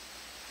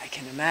 I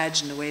can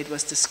imagine the way it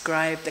was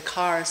described, the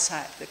car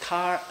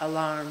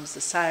alarms, the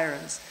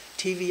sirens,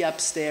 TV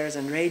upstairs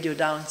and radio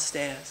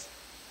downstairs.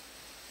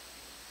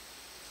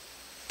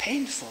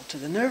 Painful to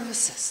the nervous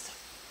system.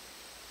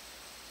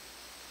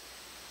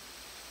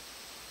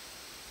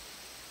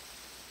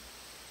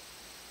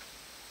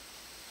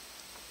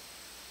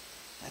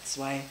 That's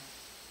why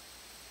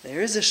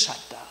there is a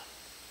shutdown.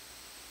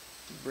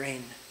 The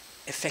brain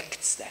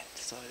affects that,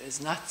 so it is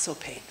not so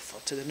painful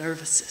to the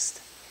nervous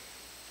system.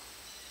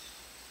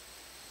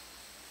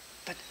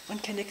 But one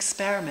can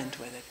experiment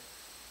with it,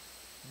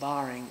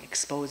 barring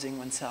exposing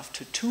oneself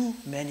to too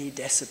many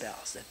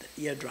decibels that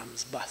the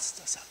eardrums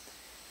bust or something.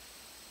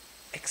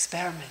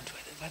 Experiment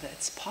with it, whether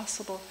it's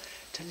possible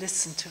to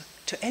listen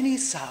to any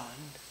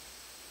sound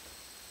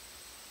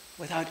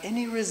without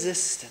any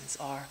resistance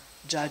or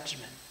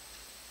judgment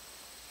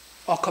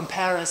or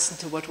comparison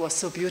to what was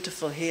so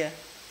beautiful here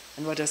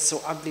and what is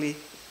so ugly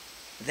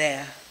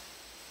there.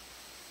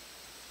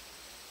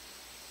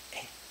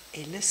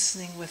 A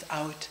listening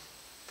without.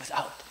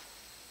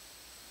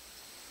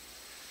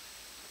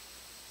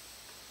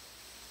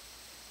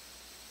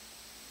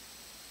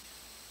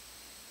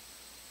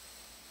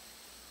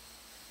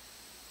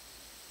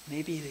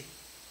 Maybe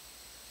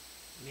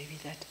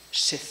that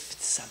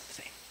shifts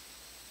something,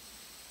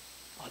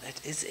 or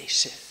that is a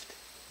shift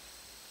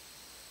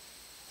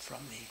from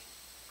the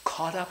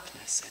caught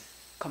upness and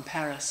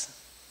comparison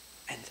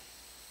and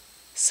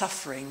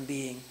suffering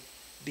being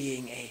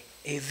a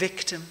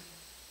victim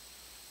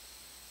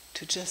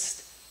to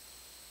just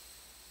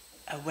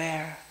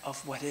aware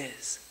of what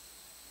is.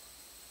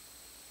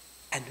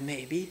 And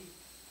maybe,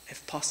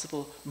 if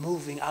possible,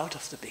 moving out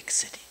of the big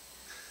city.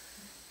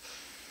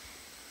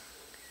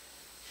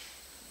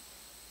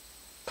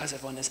 Because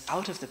if one is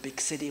out of the big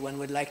city, one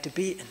would like to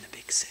be in the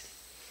big city.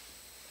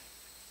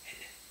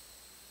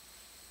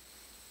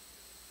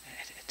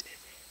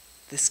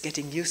 This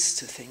getting used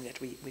to thing that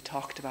we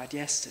talked about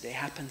yesterday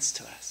happens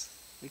to us.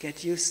 We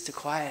get used to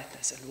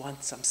quietness and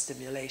want some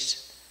stimulation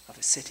of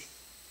a city.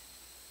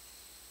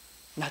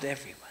 Not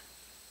everyone,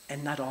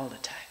 and not all the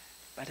time,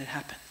 but it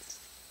happens.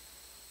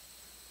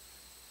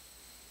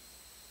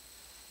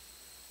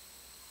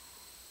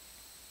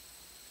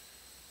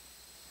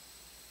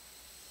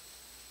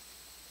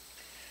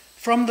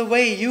 From the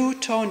way you,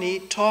 Toni,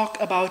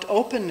 talk about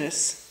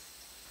openness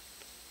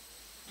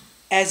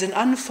as an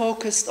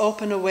unfocused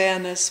open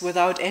awareness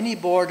without any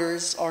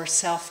borders or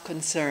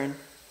self-concern,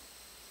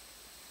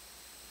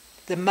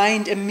 the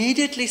mind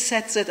immediately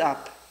sets it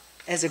up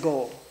as a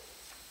goal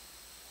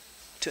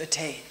to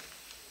attain,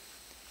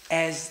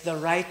 as the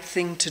right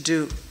thing to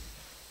do.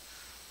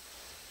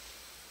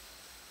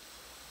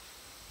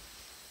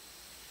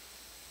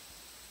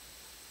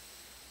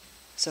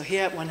 So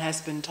here one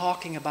has been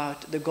talking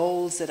about the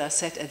goals that are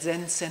set at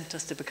Zen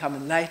centers to become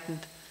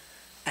enlightened,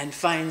 and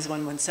finds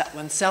when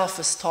oneself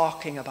is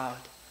talking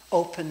about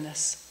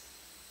openness,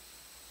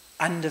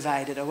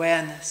 undivided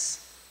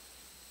awareness,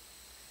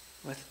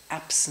 with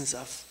absence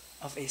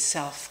of a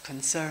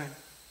self-concern,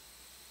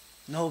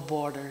 no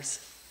borders.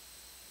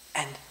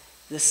 And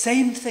the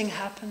same thing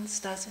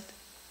happens, does it?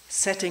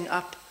 Setting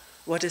up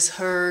what is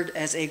heard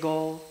as a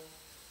goal,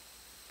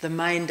 the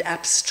mind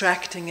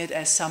abstracting it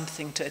as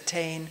something to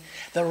attain,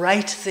 the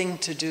right thing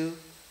to do,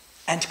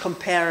 and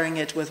comparing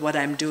it with what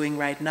I'm doing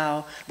right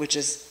now, which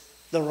is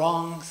the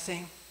wrong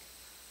thing,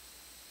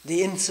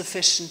 the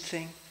insufficient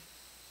thing,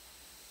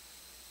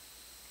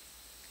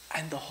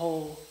 And the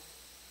whole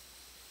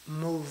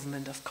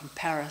movement of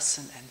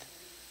comparison and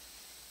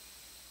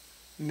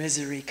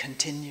misery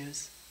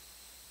continues.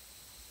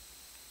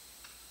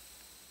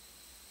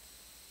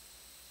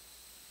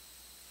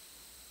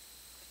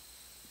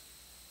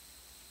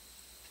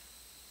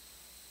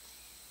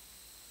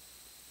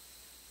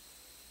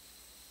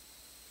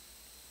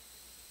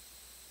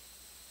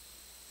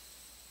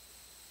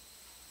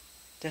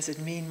 Does it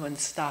mean one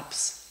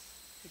stops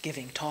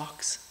giving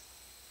talks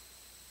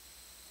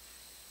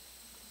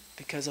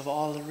because of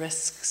all the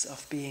risks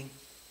of being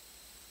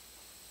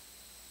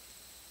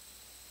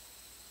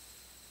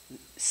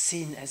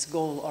seen as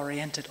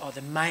goal-oriented, or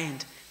the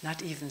mind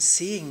not even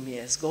seeing me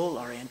as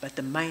goal-oriented, but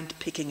the mind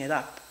picking it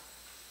up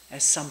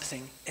as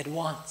something it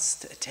wants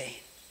to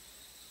attain?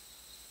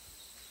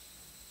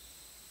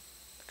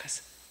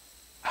 Because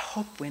I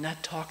hope we're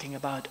not talking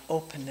about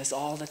openness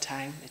all the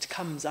time. It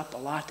comes up a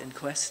lot in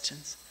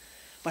questions.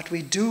 But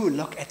we do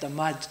look at the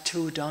mud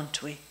too,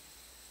 don't we?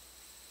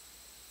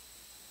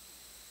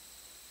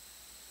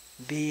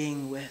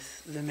 Being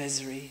with the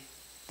misery,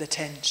 the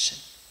tension,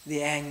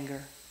 the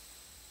anger,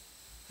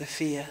 the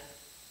fear,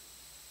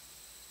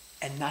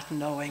 and not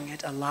knowing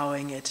it,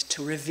 allowing it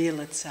to reveal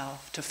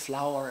itself, to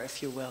flower,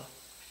 if you will,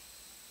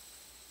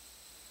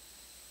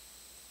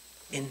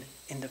 in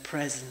the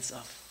presence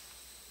of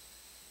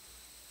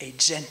a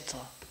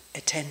gentle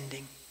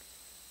attending,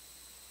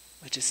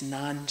 which is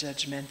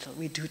non-judgmental.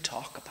 We do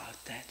talk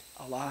about that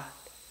a lot.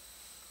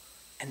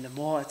 And the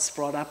more it's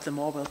brought up, the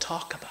more we'll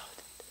talk about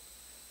it.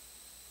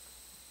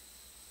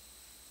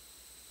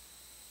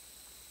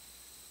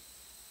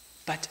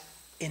 But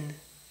in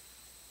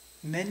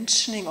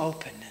mentioning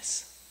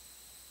openness,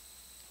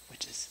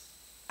 which is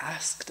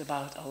asked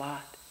about a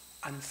lot,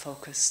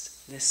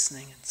 unfocused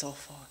listening and so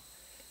forth,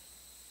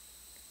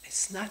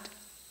 it's not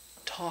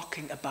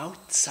talking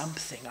about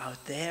something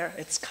out there,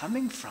 it's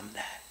coming from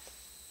that.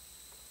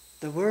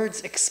 The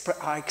words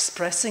are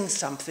expressing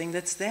something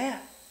that's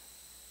there.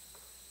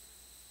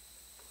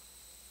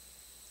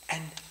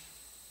 And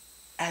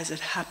as it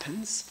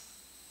happens,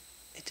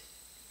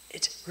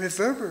 it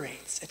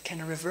reverberates, it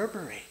can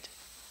reverberate.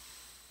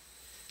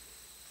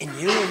 In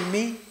you and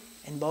me,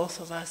 in both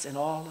of us, in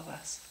all of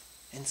us,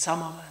 in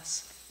some of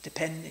us,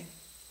 depending,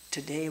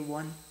 today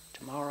one,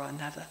 tomorrow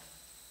another.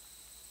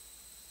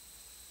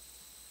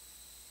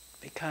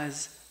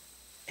 Because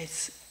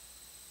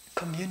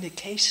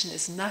communication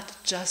is not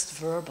just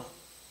verbal.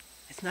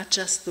 It's not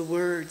just the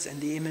words and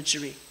the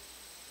imagery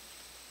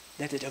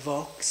that it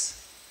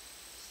evokes.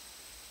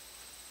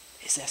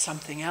 Is there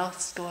something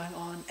else going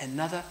on?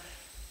 Another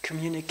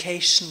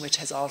communication, which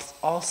has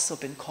also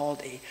been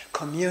called a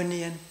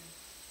communion.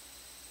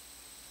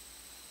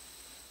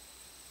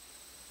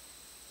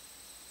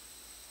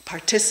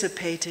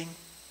 Participating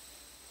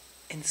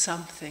in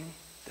something,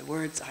 the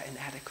words are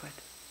inadequate.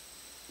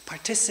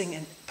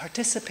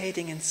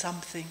 Participating in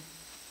something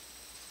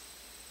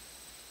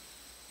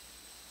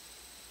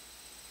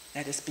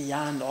that is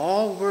beyond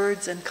all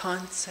words and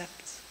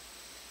concepts.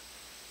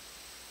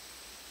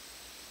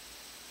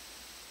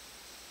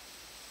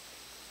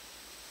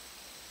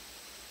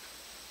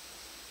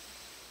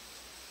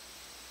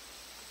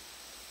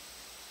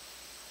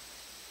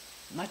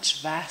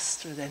 Much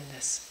vaster than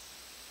this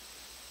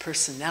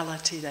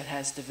personality that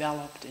has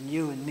developed in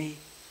you and me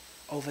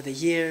over the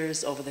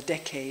years, over the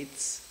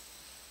decades,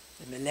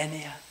 the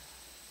millennia.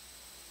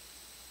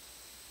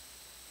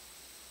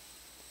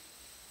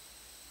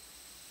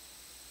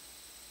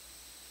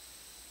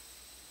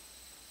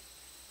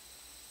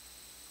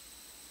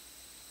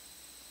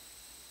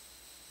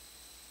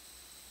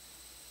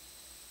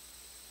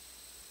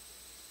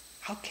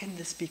 How can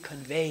this be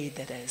conveyed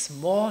that there is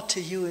more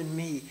to you and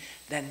me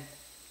than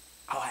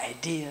our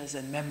ideas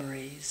and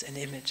memories and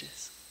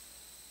images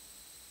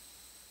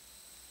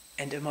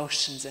and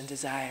emotions and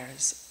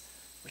desires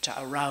which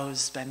are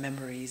aroused by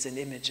memories and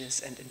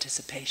images and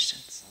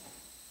anticipations?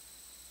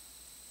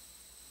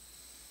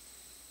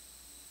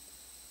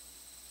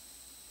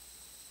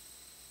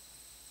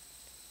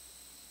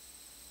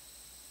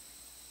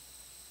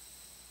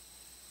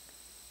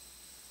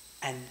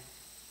 And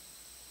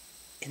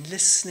in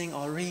listening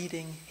or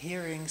reading,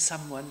 hearing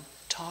someone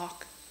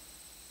talk,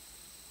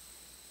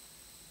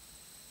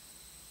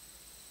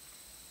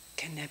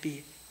 can there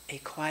be a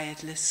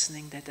quiet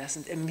listening that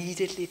doesn't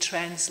immediately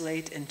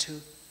translate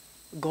into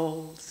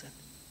goals and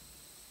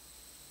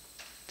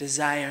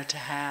desire to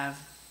have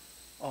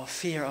or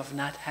fear of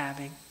not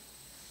having?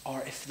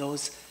 Or if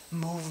those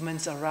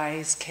movements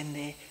arise, can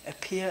they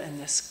appear in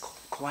this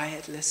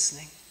quiet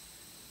listening?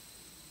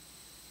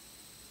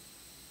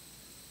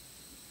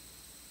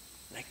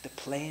 Like the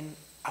plane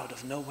out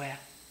of nowhere.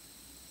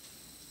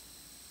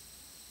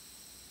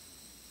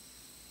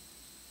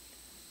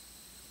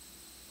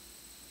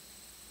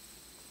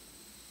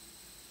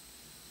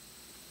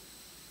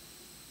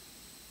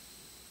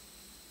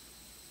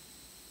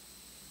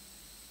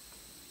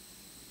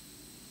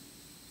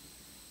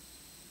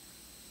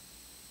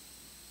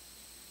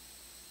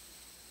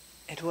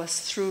 It was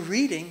through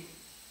reading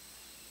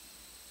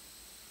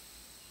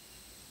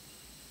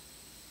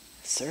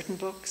certain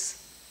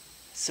books,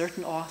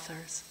 certain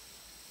authors,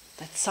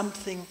 that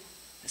something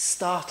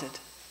started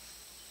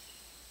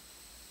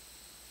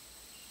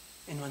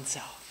in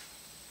oneself,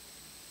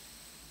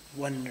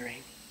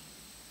 wondering.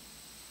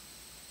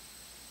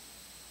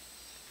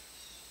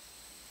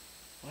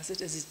 Was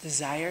it a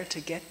desire to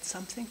get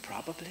something?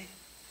 Probably.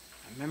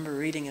 I remember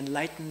reading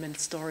enlightenment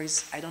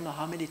stories, I don't know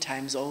how many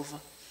times over.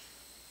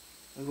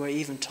 We were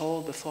even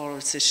told before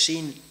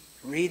Sesshin,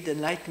 read the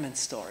enlightenment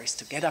stories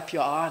to get up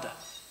your ardor.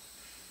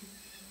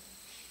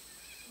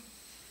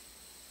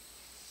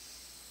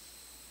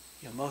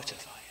 Your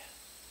motivator,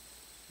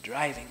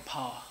 driving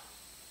power.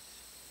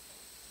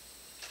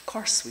 Of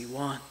course we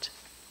want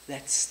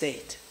that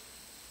state.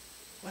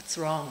 What's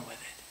wrong with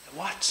it?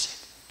 Watch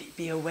it.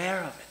 Be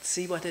aware of it.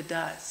 See what it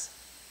does.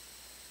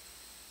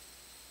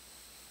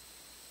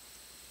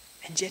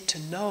 And yet to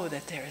know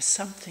that there is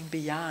something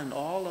beyond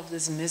all of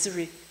this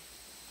misery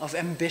of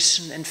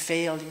ambition and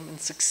failing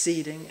and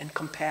succeeding and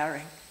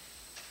comparing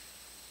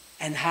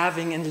and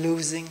having and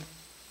losing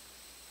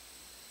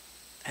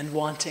and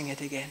wanting it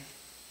again.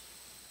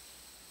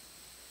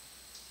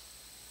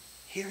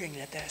 Hearing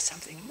that there is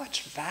something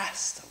much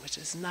vaster which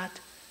is not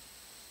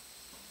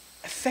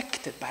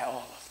affected by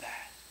all of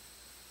that.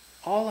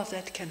 All of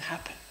that can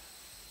happen.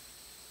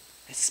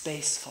 There's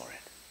space for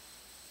it.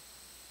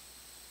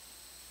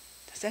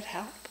 Does that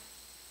help?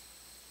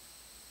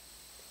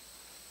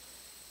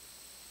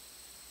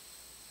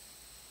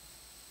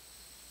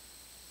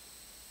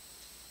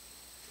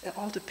 It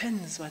all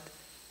depends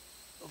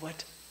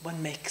what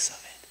one makes of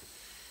it.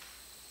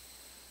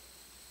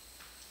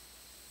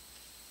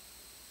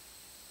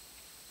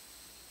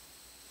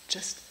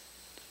 Just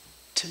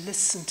to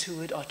listen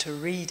to it or to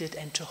read it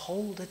and to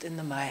hold it in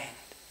the mind.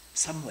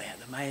 Somewhere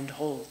the mind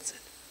holds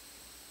it.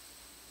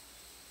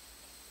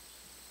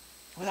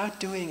 Without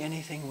doing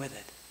anything with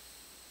it.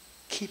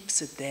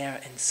 Keeps it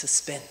there in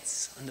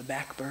suspense on the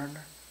back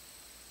burner.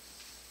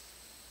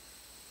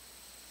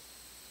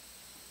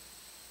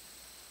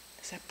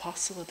 Is that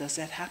possible? Does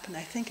that happen?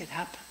 I think it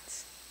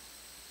happens.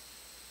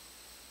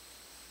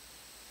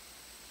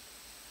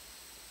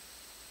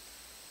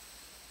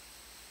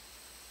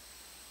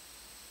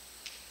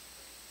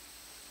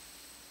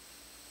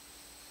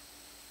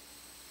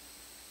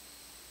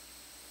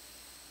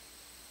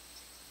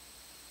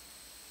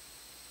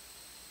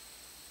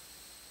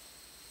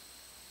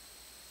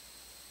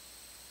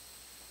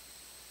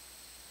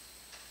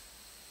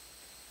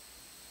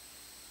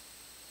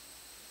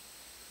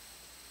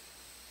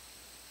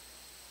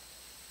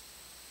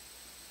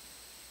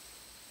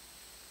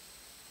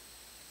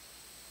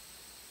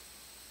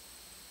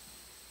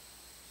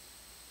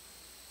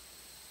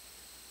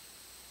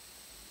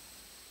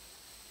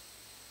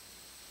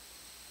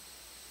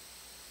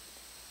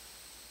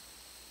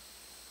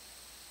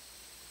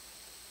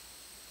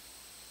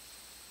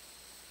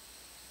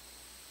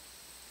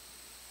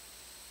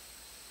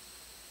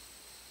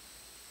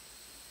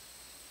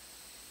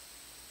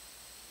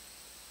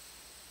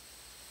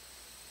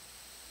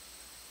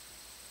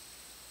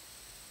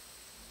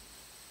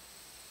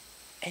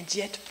 And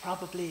yet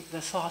probably the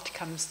thought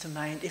comes to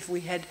mind, if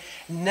we had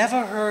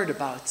never heard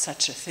about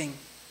such a thing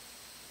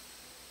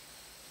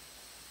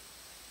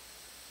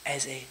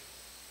as a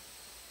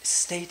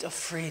state of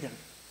freedom,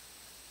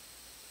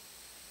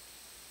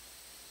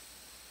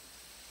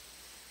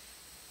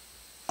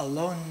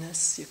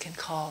 aloneness you can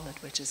call it,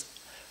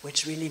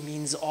 which really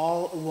means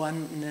all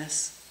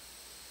oneness.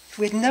 If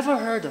we had never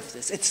heard of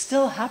this, it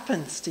still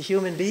happens to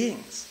human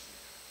beings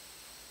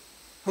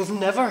who've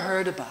never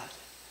heard about it.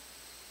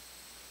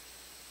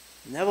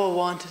 Never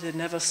wanted it,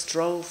 never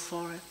strove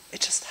for it. It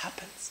just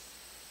happens.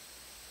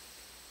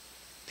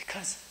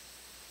 Because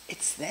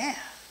it's there.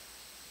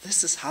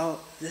 This is how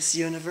this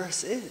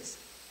universe is.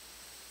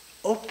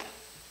 Open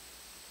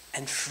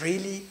and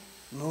freely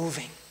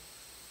moving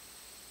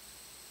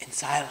in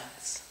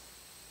silence.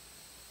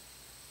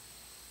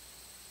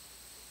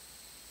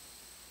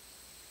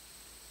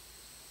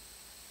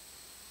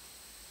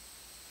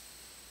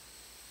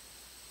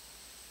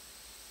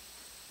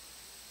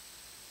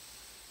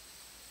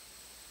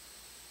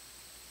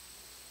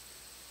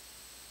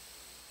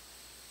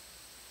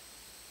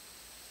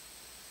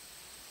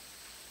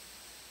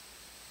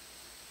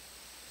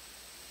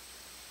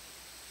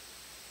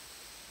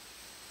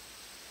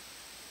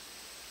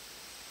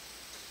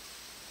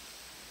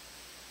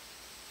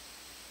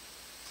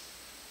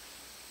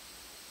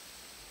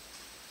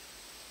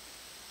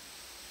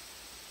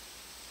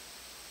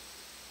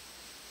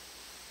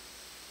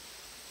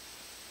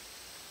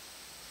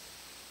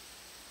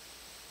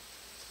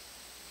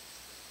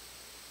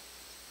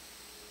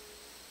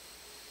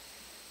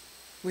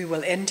 We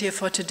will end here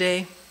for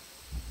today.